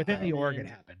 gonna get Yeah, let within go. the org, mean, it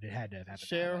happened. It had to have happened.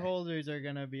 that way. Shareholders are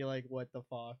gonna be like, "What the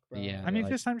fuck, bro?" Yeah. I mean,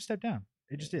 like- it's time to step down.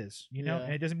 It just is, you know, Yeah.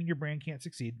 and it doesn't mean your brand can't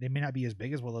succeed. They may not be as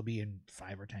big as what they'll be in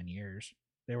 5 or 10 years.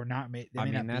 They were not made. I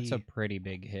mean, that's a pretty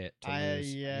big hit to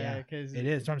lose. Yeah, Yeah, because It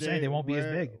is. So I'm saying they won't be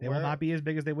as big. They will not be as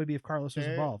big as they would be if Carlos was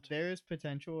involved. There's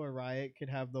potential where Riot could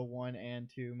have the 1 and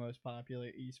 2 most popular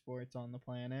esports on the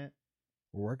planet,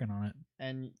 We're working on it.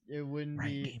 and it wouldn't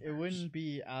Riot Gamers.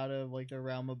 be out of like the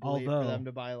realm of belief Although- for them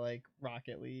to buy like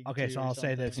Rocket League. Okay, 2 so or I'll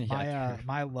say this: something. Yeah, true.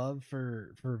 my love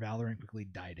for Valorant quickly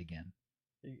died again.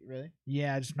 Really?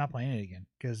 Yeah, just not playing it again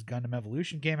because Gundam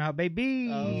Evolution came out,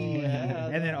 baby. Oh, yeah,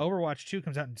 and then that- Overwatch 2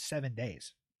 comes out in 7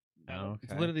 days. Oh,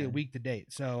 It's okay, literally a okay. week to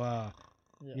date. So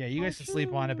yeah, you guys can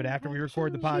sleep on it, but after we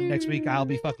record the pod next week, I'll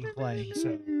be fucking playing.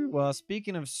 So Well,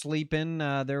 speaking of sleeping,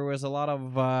 there was a lot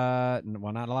of well,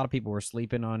 not a lot of people were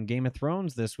sleeping on Game of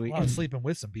Thrones this a week. lot of sleeping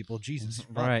with some people. Jesus,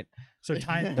 fuck. Right. So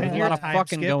time, There's a Rhaenyra lot of time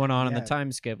fucking skip. going on in Yeah. the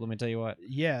time skip. Let me tell you what.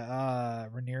 Yeah,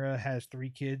 Rhaenyra has 3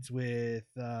 kids with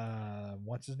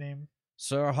what's his name?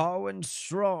 Sir Harwin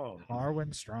Strong.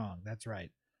 Harwin Strong. That's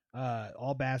right.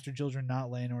 All bastard children, not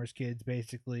Laenor's kids,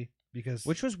 basically, because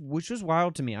Which was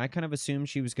wild to me. I kind of assumed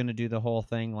she was going to do the whole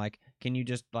thing like, can you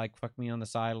just like fuck me on the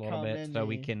side a little Come bit in so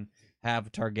we me. can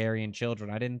have Targaryen children.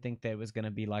 I didn't think that it was going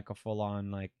to be like a full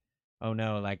on like, oh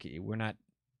no, like we're not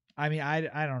I mean, I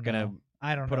don't gonna know.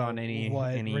 I don't put know on any-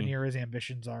 what any- Rhaenyra's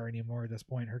ambitions are anymore at this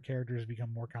point. Her character has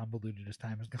become more convoluted as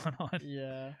time has gone on,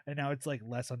 Yeah. and now it's like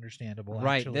less understandable.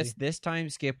 right. Actually. This time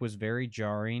skip was very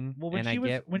jarring. Well, when and she I was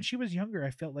get when she was younger, I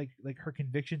felt like her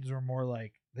convictions were more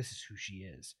like this is who she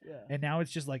is, Yeah. and now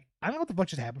it's just like I don't know what the fuck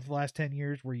just happened for the last 10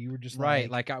 years where you were just right.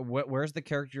 Like, where's the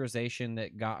characterization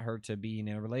that got her to be in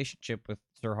a relationship with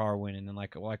Sir Harwin, and then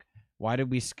like why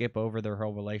did we skip over their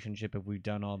whole relationship if we've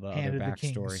done all the other handed the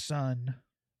king's backstory? son.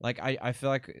 Like I feel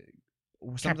like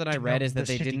something I Captain read of is that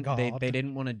the they City didn't God. they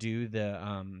didn't want to do the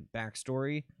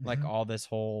backstory like Mhm. all this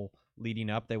whole leading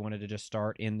up. They wanted to just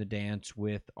start in the dance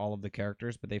with all of the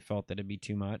characters, but they felt that it'd be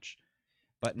too much.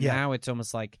 But Yeah. now it's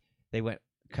almost like they went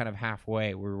kind of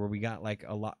halfway where we got like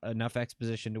enough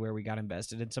exposition to where we got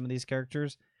invested in some of these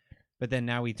characters. But then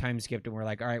now we time skipped and we're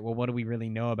like, all right, well, what do we really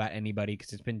know about anybody?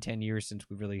 Because it's been 10 years since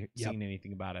we've really Yep. seen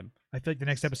anything about him. I feel like the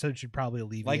next episode should probably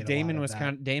alleviate. Like a lot Damon of was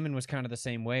that. Damon was kind of the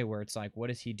same way, where it's like,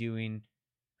 what is he doing?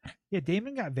 Yeah,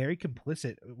 Damon got very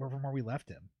complicit from where we left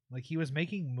him. Like he was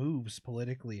making moves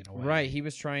politically in a way. Right, he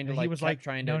was trying to And like he was kept like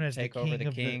trying known to as take the over king the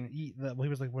of king. he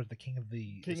was like what the king of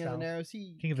the King of the South? Narrow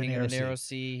Sea. King of the King Narrow of the Narrow Sea.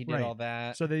 Sea. He did Right. all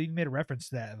that. So they made a reference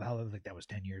to that of how like that was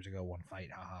 10 years ago, one fight,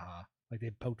 ha ha ha. Like they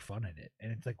poked fun at it,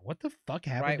 and it's like, what the fuck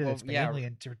happened Right, to well, this yeah. family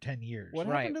in 10 years? What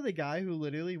Right. happened to the guy who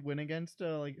literally went against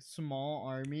a like small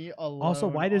army alone Also,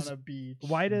 why does- on a beach?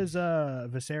 Why does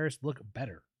Viserys look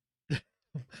better?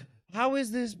 How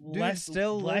is this dude Less-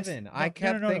 still less- living? no, I no,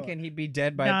 kept no, no. thinking he'd be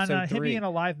dead by No, episode him 3. being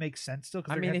alive makes sense still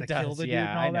because I they're mean, gonna have to it kill does. the dude Yeah,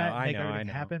 and all I know, that, I make know, everything I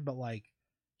know. happen. But like,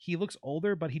 he looks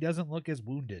older, but he doesn't look as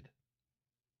wounded.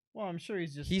 Well, I'm sure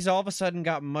he's just. He's all of a sudden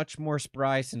got much more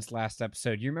spry since last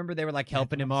episode. You remember they were like Yeah,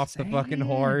 helping that's him what I'm off the fucking saying.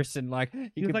 horse and like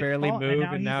he He was, could like, barely fall- and move, now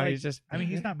and he's, now like- he's just I mean,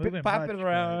 he's not moving popping much, but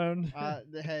around.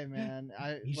 Hey man,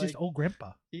 He's like, just old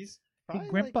grandpa. He's Old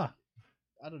probably grandpa. like,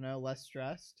 I don't know, less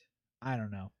stressed. I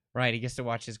don't know. Right, he gets to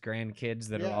watch his grandkids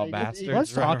that are Yeah, all he gets- he bastards. gets Let's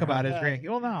to- talk run about around. his Yeah.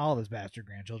 Well, not all of his bastard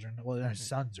grandchildren. Well, his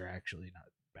sons are actually not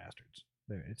bastards.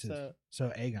 It's So- so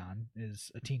Aegon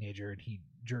is a teenager and he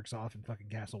jerks off in fucking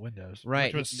castle windows.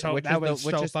 Right, Which was so, which that is the- was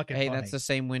which so is- fucking hey, funny. that's the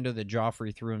same window that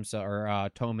Joffrey threw himself, or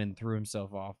Tommen threw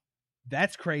himself off.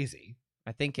 That's crazy.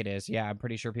 I think it is. Yeah, I'm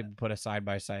pretty sure people put a side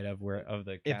by side of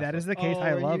the. If that castle. is the case,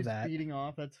 I Oh, he love was that. Beating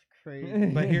off, that's crazy.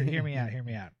 But hear me out. Hear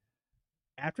me out.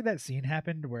 After that scene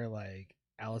happened where like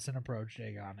Allison approached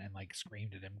Aegon and like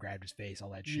screamed at him, grabbed his face, all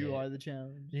that shit. You are the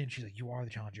challenge. And she's like, "You are the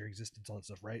challenge, your existence, all that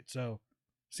stuff, right?" So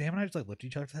Sam and I just like looked at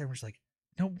each other and we're just like,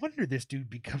 "No wonder this dude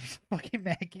becomes fucking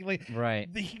Maggie." Like, right.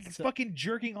 he's So, fucking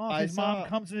jerking off. I His mom saw-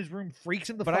 comes in his room, freaks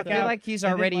him the But I fuck feel out. like he's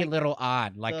and then, already like, a little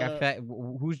odd. Like I the-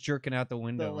 felt who's jerking out the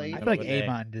window. in late- the I middle feel like of the day?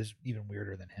 Aemond is even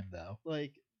weirder than him though.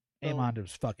 Like Aemond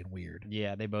was fucking weird.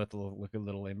 Yeah, they both look a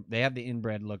little. They have the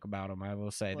inbred look about them. I will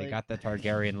say they Like, got the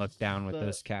Targaryen look down with the-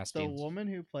 those the castings. woman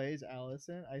who plays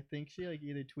Allison, I think she like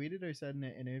either tweeted or said in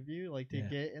an interview, like to Yeah.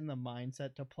 get in the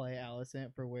mindset to play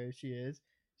Allison for where she is.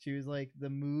 She was like the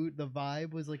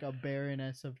vibe was like a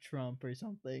Baroness of Trump or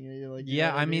something. And you're like, you know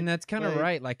Yeah, what I mean that's kind of Like,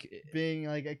 right. Like being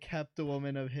like a kept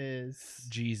woman of his.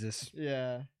 Jesus.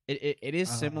 Yeah, it is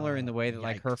similar in the way that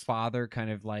like her yikes. father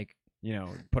kind of like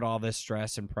put all this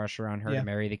stress and pressure on her Yeah. to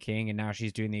marry the king, and now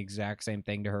she's doing the exact same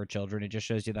thing to her children. It just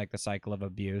shows you like the cycle of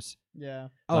abuse. yeah.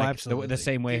 Oh, Like, absolutely. The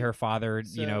same way Dude, her father,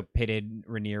 so- pitted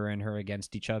Rhaenyra and her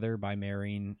against each other by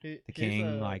marrying the Here's king.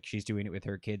 a- Like she's doing it with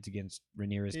her kids against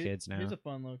Rhaenyra's kids now. Here's a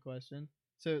fun little question.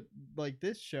 So, like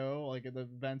this show, like the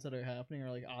events that are happening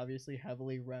are like obviously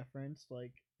heavily referenced,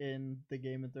 like in the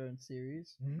Game of Thrones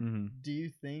series. hmm Do you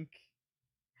think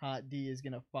Hot D is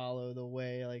gonna follow the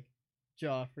way like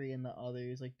Joffrey and the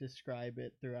others like describe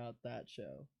it throughout that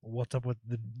show? What's up with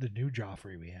the new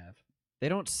Joffrey we have? They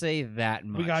don't say that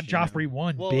much. We got you know? Joffrey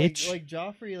 1, Well, bitch. like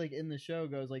Joffrey, like in the show,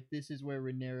 goes like, "This is where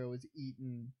Rhaenyra was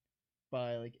eaten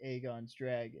by like Aegon's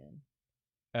dragon."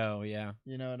 Oh yeah.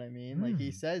 You know what I mean? Like he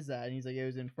Hmm. says that, and he's like, "It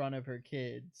was in front of her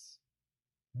kids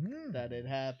Hmm. that it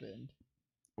happened."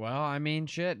 Well, I mean,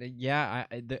 shit. Yeah,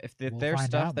 if We'll there's find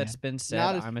stuff out, that's man. been said,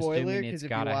 Not a I'm spoiler, assuming because it's if you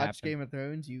gotta watch happen. Game of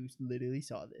Thrones, you literally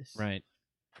saw this. Right.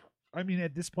 I mean,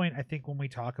 at this point, I think when we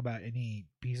talk about any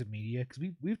piece of media, because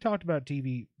we've talked about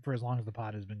TV for as long as the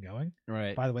pod has been going.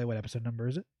 Right. By the way, what episode number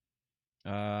is it?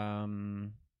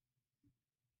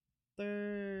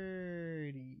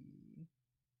 30.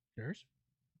 Yours?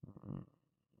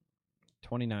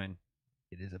 29.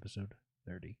 It is episode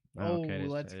 30. Oh, okay, it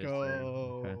is- let's it is 30.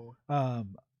 Okay. go.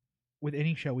 With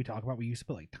any show we talk about, we used to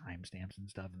put like timestamps and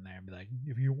stuff in there and be like,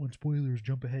 if you don't want spoilers,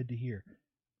 jump ahead to here.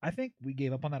 I think we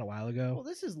gave up on that a while ago. Well,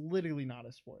 this is literally not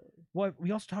a spoiler. Well, we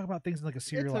also talk about things in like a It's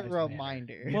serialized a manner,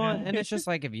 reminder. you Well, know? and it's just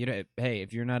like if you don't, hey,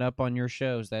 if you're not up on your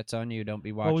shows, that's on you. Don't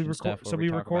be watching Well, we stuff. record, where so we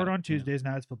talk record about on it, you know. Tuesdays.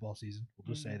 Now it's football season.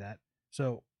 We'll just say Mhm. that.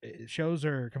 So shows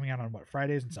are coming out on what,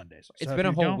 Fridays and Sundays. It's So been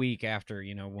if a you whole don't- week after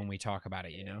when we talk about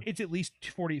it. It's at least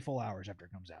 40 full hours after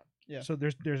it comes out. Yeah. So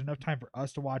there's enough time for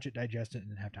us to watch it, digest it, and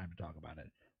then have time to talk about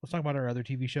it. Let's talk about our other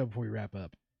TV show before we wrap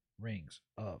up. Rings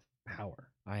of Power.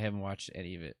 I haven't watched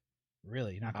any of it.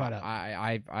 Really, not caught up.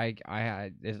 I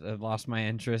lost my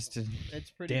interest.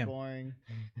 It's pretty Damn. boring.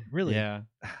 Really. Yeah.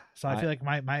 So I feel like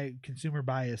my consumer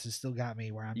bias has still got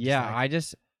me where I'm. Just Yeah. like, I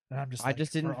just like,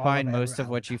 didn't for all find of most of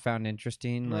every- what you found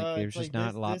interesting. Bro, Like there's it's just like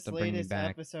not a lot this to bring me latest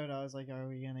back. episode, I was like, are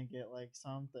we gonna get like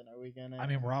something? Are we gonna? I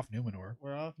mean, we're off Numenor.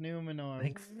 we're off Numenor.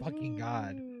 Thank fucking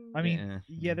God. Woo. I mean, Yeah.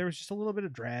 yeah, there was just a little bit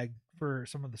of drag for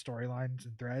some of the storylines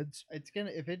and threads. It's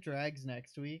gonna if it drags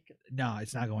next week. No,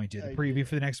 it's not going to. The I preview did.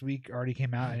 for the next week already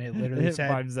came out, and it literally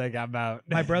said, like I'm out.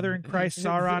 "My brother in Christ,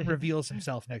 Sauron, reveals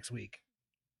himself next week."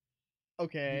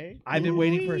 Okay. I've been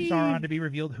waiting for Ooh-wee. Sauron to be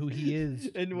revealed who he is.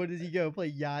 And what does he go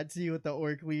play Yahtzee with the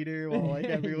orc leader while like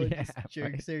everyone Yeah, just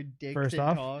jerks right. their dicks First and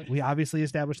off, talks? we obviously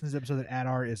established in this episode that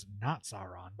Adar is not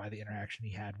Sauron by the interaction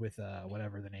he had with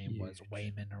whatever the name was, Huge.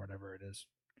 Wayman or whatever it is.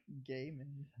 Gay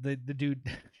man. The dude.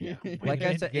 Yeah, Like I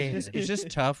Wayman said, Gay. it's just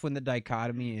tough when the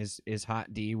dichotomy is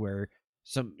hot D, where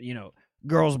some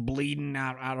girl's bleeding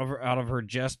out of her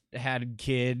just had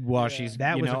kid while Yeah. she's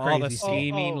That was a all the crazy scene.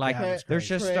 steaming. Oh, like that was there's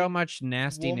crazy. just so much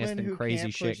nastiness Woman and who crazy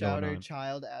can't shit push out going her on.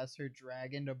 child asks her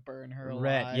dragon to burn her alive.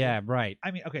 Right? Yeah, right. I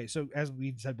mean, okay, so as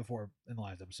we said before in the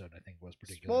last episode, I think was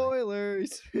particularly.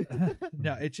 Spoilers.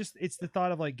 No, it's the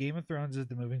thought of like Game of Thrones is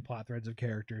the moving plot threads of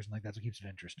characters, and like that's what keeps it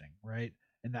interesting, right?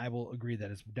 And I will agree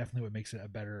that is definitely what makes it a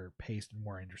better paced and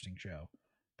more interesting show.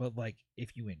 But like,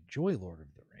 if you enjoy Lord of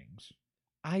the Rings,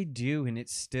 I do, and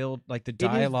it's still like the it is-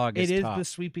 dialogue it is tough. the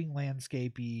sweeping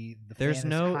landscapey, the There's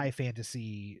no- high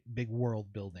fantasy, big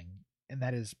world building, and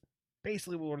that is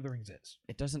basically what Lord of the Rings is.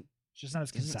 It doesn't It's just not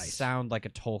as doesn't concise. sound like a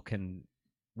Tolkien.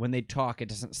 When they talk, it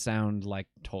doesn't sound like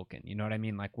Tolkien. You know what I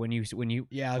mean? Like when you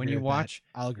Yeah, I'll when agree you with that. watch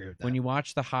I'll agree with that. when you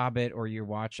watch The Hobbit or you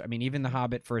watch, I mean, even The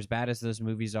Hobbit, for as bad as those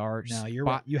movies are, No, you're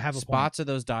right. You have a point. spots of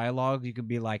those dialogues, you could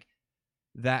be like,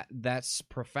 that's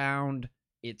profound.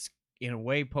 It's in a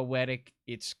way poetic.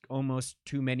 It's almost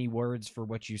too many words for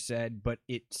what you said, but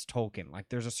it's Tolkien. Like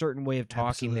there's a certain way of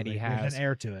talking that he Absolutely. There's has, an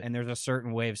air to it. and there's a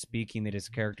certain way of speaking that his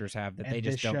characters have that And they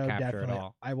just this don't show capture at definitely-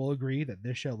 all. I will agree that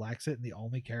this show lacks it, and the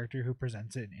only character who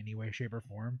presents it in any way, shape, or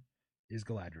form is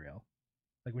Galadriel.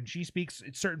 Like when she speaks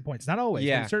at certain points, not always, but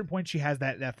Yeah. at certain points she has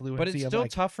that fluency. But it's of still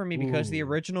like, tough for me because the ooh.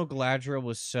 original Galadriel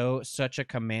was such a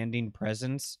commanding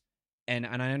presence, and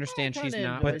I understand she's kinda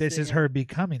not But this voicing is it. her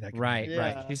becoming that. right. character.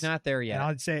 Right, Yeah. she's not there yet. And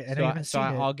I'd say, and so I I, haven't so seen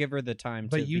I, it, I'll give her the time.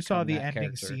 but to you saw become the that ending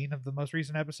character. scene of the most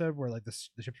recent episode where like the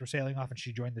ships were sailing off and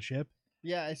she joined the ship.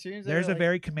 Yeah, as soon as There's they're a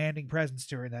very commanding presence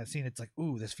to her in that scene. It's like,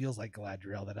 ooh, this feels like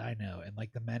Galadriel that I know, and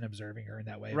like the men observing her in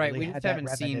that way. Right, really we had just that haven't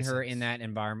seen her in reminiscence. that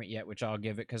environment yet, which I'll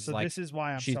give it because So like this is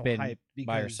why I'm she's so been hyped because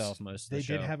by herself most of the they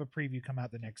show. did have a preview come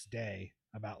out the next day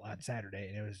about last Saturday,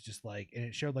 and it was just like, and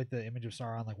it showed like the image of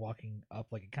Sauron like walking up,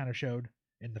 like it kind of showed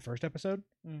in the first episode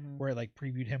Mhm. where it like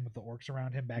previewed him with the orcs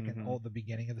around him back in Mhm. the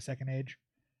beginning of the Second Age.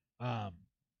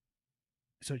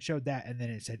 So it showed that, and then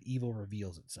it said evil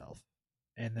reveals itself,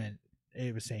 and then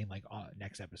it was saying like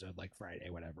next episode, like Friday,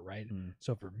 whatever, right? Mm.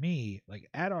 So for me, like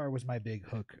Adar was my big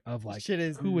hook of like, shit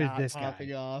is who is not this guy?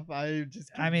 popping off. I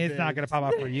just. I mean, it's not gonna pop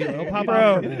off for you. It'll pop Bro,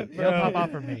 off for me. It'll pop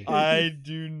off for me. I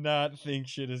do not think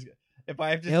shit is. If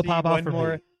I have to It'll see pop off one for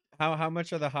more, me. how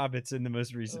much are the hobbits in the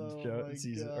most recent Oh show my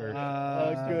season? God. Or,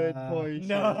 A good portion.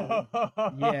 no,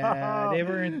 Yeah, they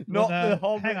were in. Not well, the no,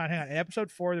 Hobbit. hang on. In episode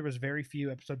 4, there was very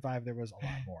few. Episode 5, there was a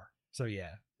lot more. So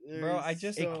yeah, Bro, I There's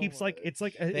just- it so keeps like it's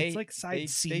like They- it's like side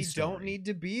C they story. don't need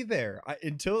to be there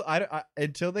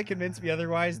until they convince me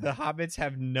otherwise. The hobbits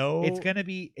have no. It's gonna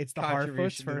be. It's the Harfoots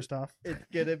contribution to- first off. It's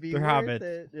gonna be They're worth hobbits.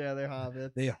 it. Yeah, they're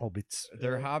hobbits. They hobbits.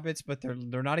 They're hobbits, but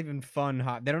they're not even fun.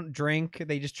 They don't drink.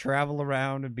 They just travel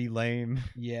around and be lame.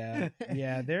 Yeah,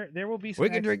 yeah. There will be. Some We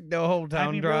can ex- drink the whole town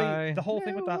I mean, dry. really, the whole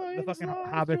thing with the Everyone's fucking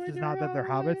lost hobbits when is not you're that they're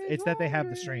hobbits. It's that they have the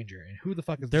always stranger, and who the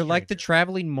fuck is? They're the like the stranger?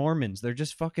 traveling Mormons. They're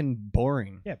just fucking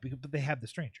boring. Yeah, but they have the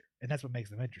stranger, and that's what makes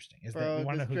them interesting. Is Bro, that you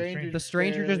want to the know who the stranger? The is.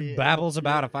 stranger Barely just babbles able to-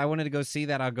 about. If I wanted to go see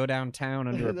that, I'll go downtown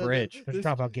under a bridge. Let's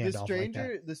talk about The Gandalf like stranger,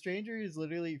 that. the stranger is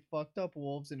literally fucked up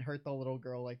wolves and hurt the little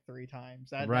girl like 3 times.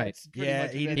 Right. That's pretty Yeah,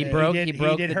 much he been did- He it. broke. did- He he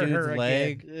broke did the hurt dude's her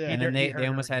leg, again. Yeah. and He then hurt they her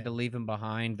almost had to again. leave him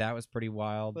behind. That was pretty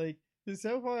wild. Like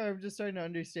so far, I'm just starting to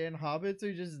understand. Hobbits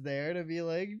are just there to be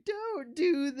like, don't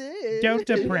do this. Don't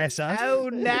depress us. Oh,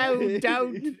 no,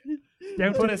 don't.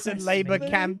 Don't Put us in depress labor me.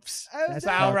 camps. Oh, That's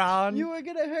no, Sauron. You were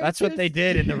gonna hurt. That's what they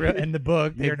did in the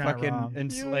book. They You're not fucking wrong. You were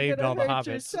enslaved gonna all the hurt hobbits.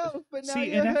 yourself, but now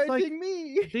See, you're and that's, like, hurting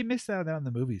me. They missed out on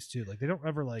the movies too. Like they don't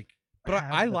ever like. But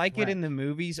have I the like it in threat. the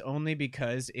movies only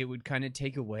because it would kind of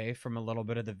take away from a little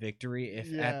bit of the victory if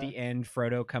Yeah. at the end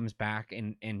Frodo comes back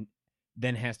and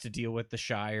then has to deal with the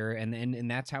Shire and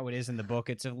that's how it is in the book.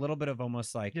 It's a little bit of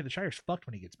almost like Yeah, the Shire's fucked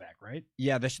when he gets back, right?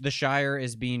 yeah, the Shire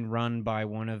is being run by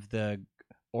one of the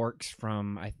orcs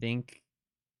from I think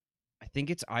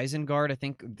it's Isengard. I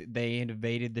think they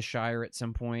invaded the Shire at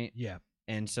some point, Yeah,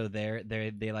 and so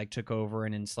they like took over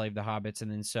and enslaved the hobbits, and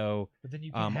then so but then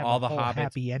you can have all a the whole hobbits-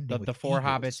 happy ending. the with 4 eagles.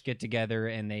 hobbits get together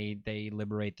and they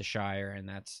liberate the Shire, and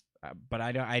that's but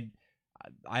I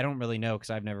don't really know because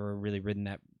I've never really ridden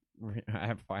that. I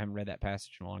haven't read that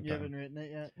passage in a long You time. haven't written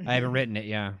it yet. I haven't written it.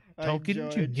 Yeah.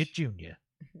 Tolkien George. Jr.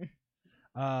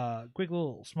 Quick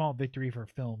little small victory for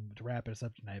film to wrap us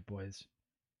up tonight, boys.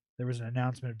 There was an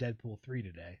announcement of Deadpool 3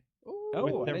 today. Ooh. Oh,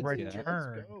 with I the didn't see that.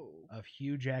 return go. of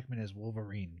Hugh Jackman as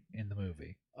Wolverine in the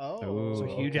movie. Oh, So Ooh,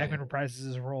 Hugh okay. Jackman reprises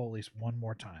his role at least one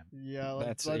more time. Yeah,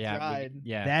 let's yeah, ride.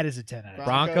 yeah. That is a 10 out of 10.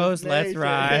 Broncos, let's Nation.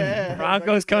 ride. Yeah,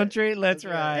 Broncos country, let's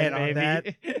That's right. ride, And on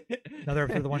baby. Another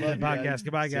episode of the One to Ten Love you Podcast. guys.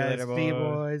 Goodbye, See you guys. later, See you, boys.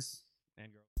 boys.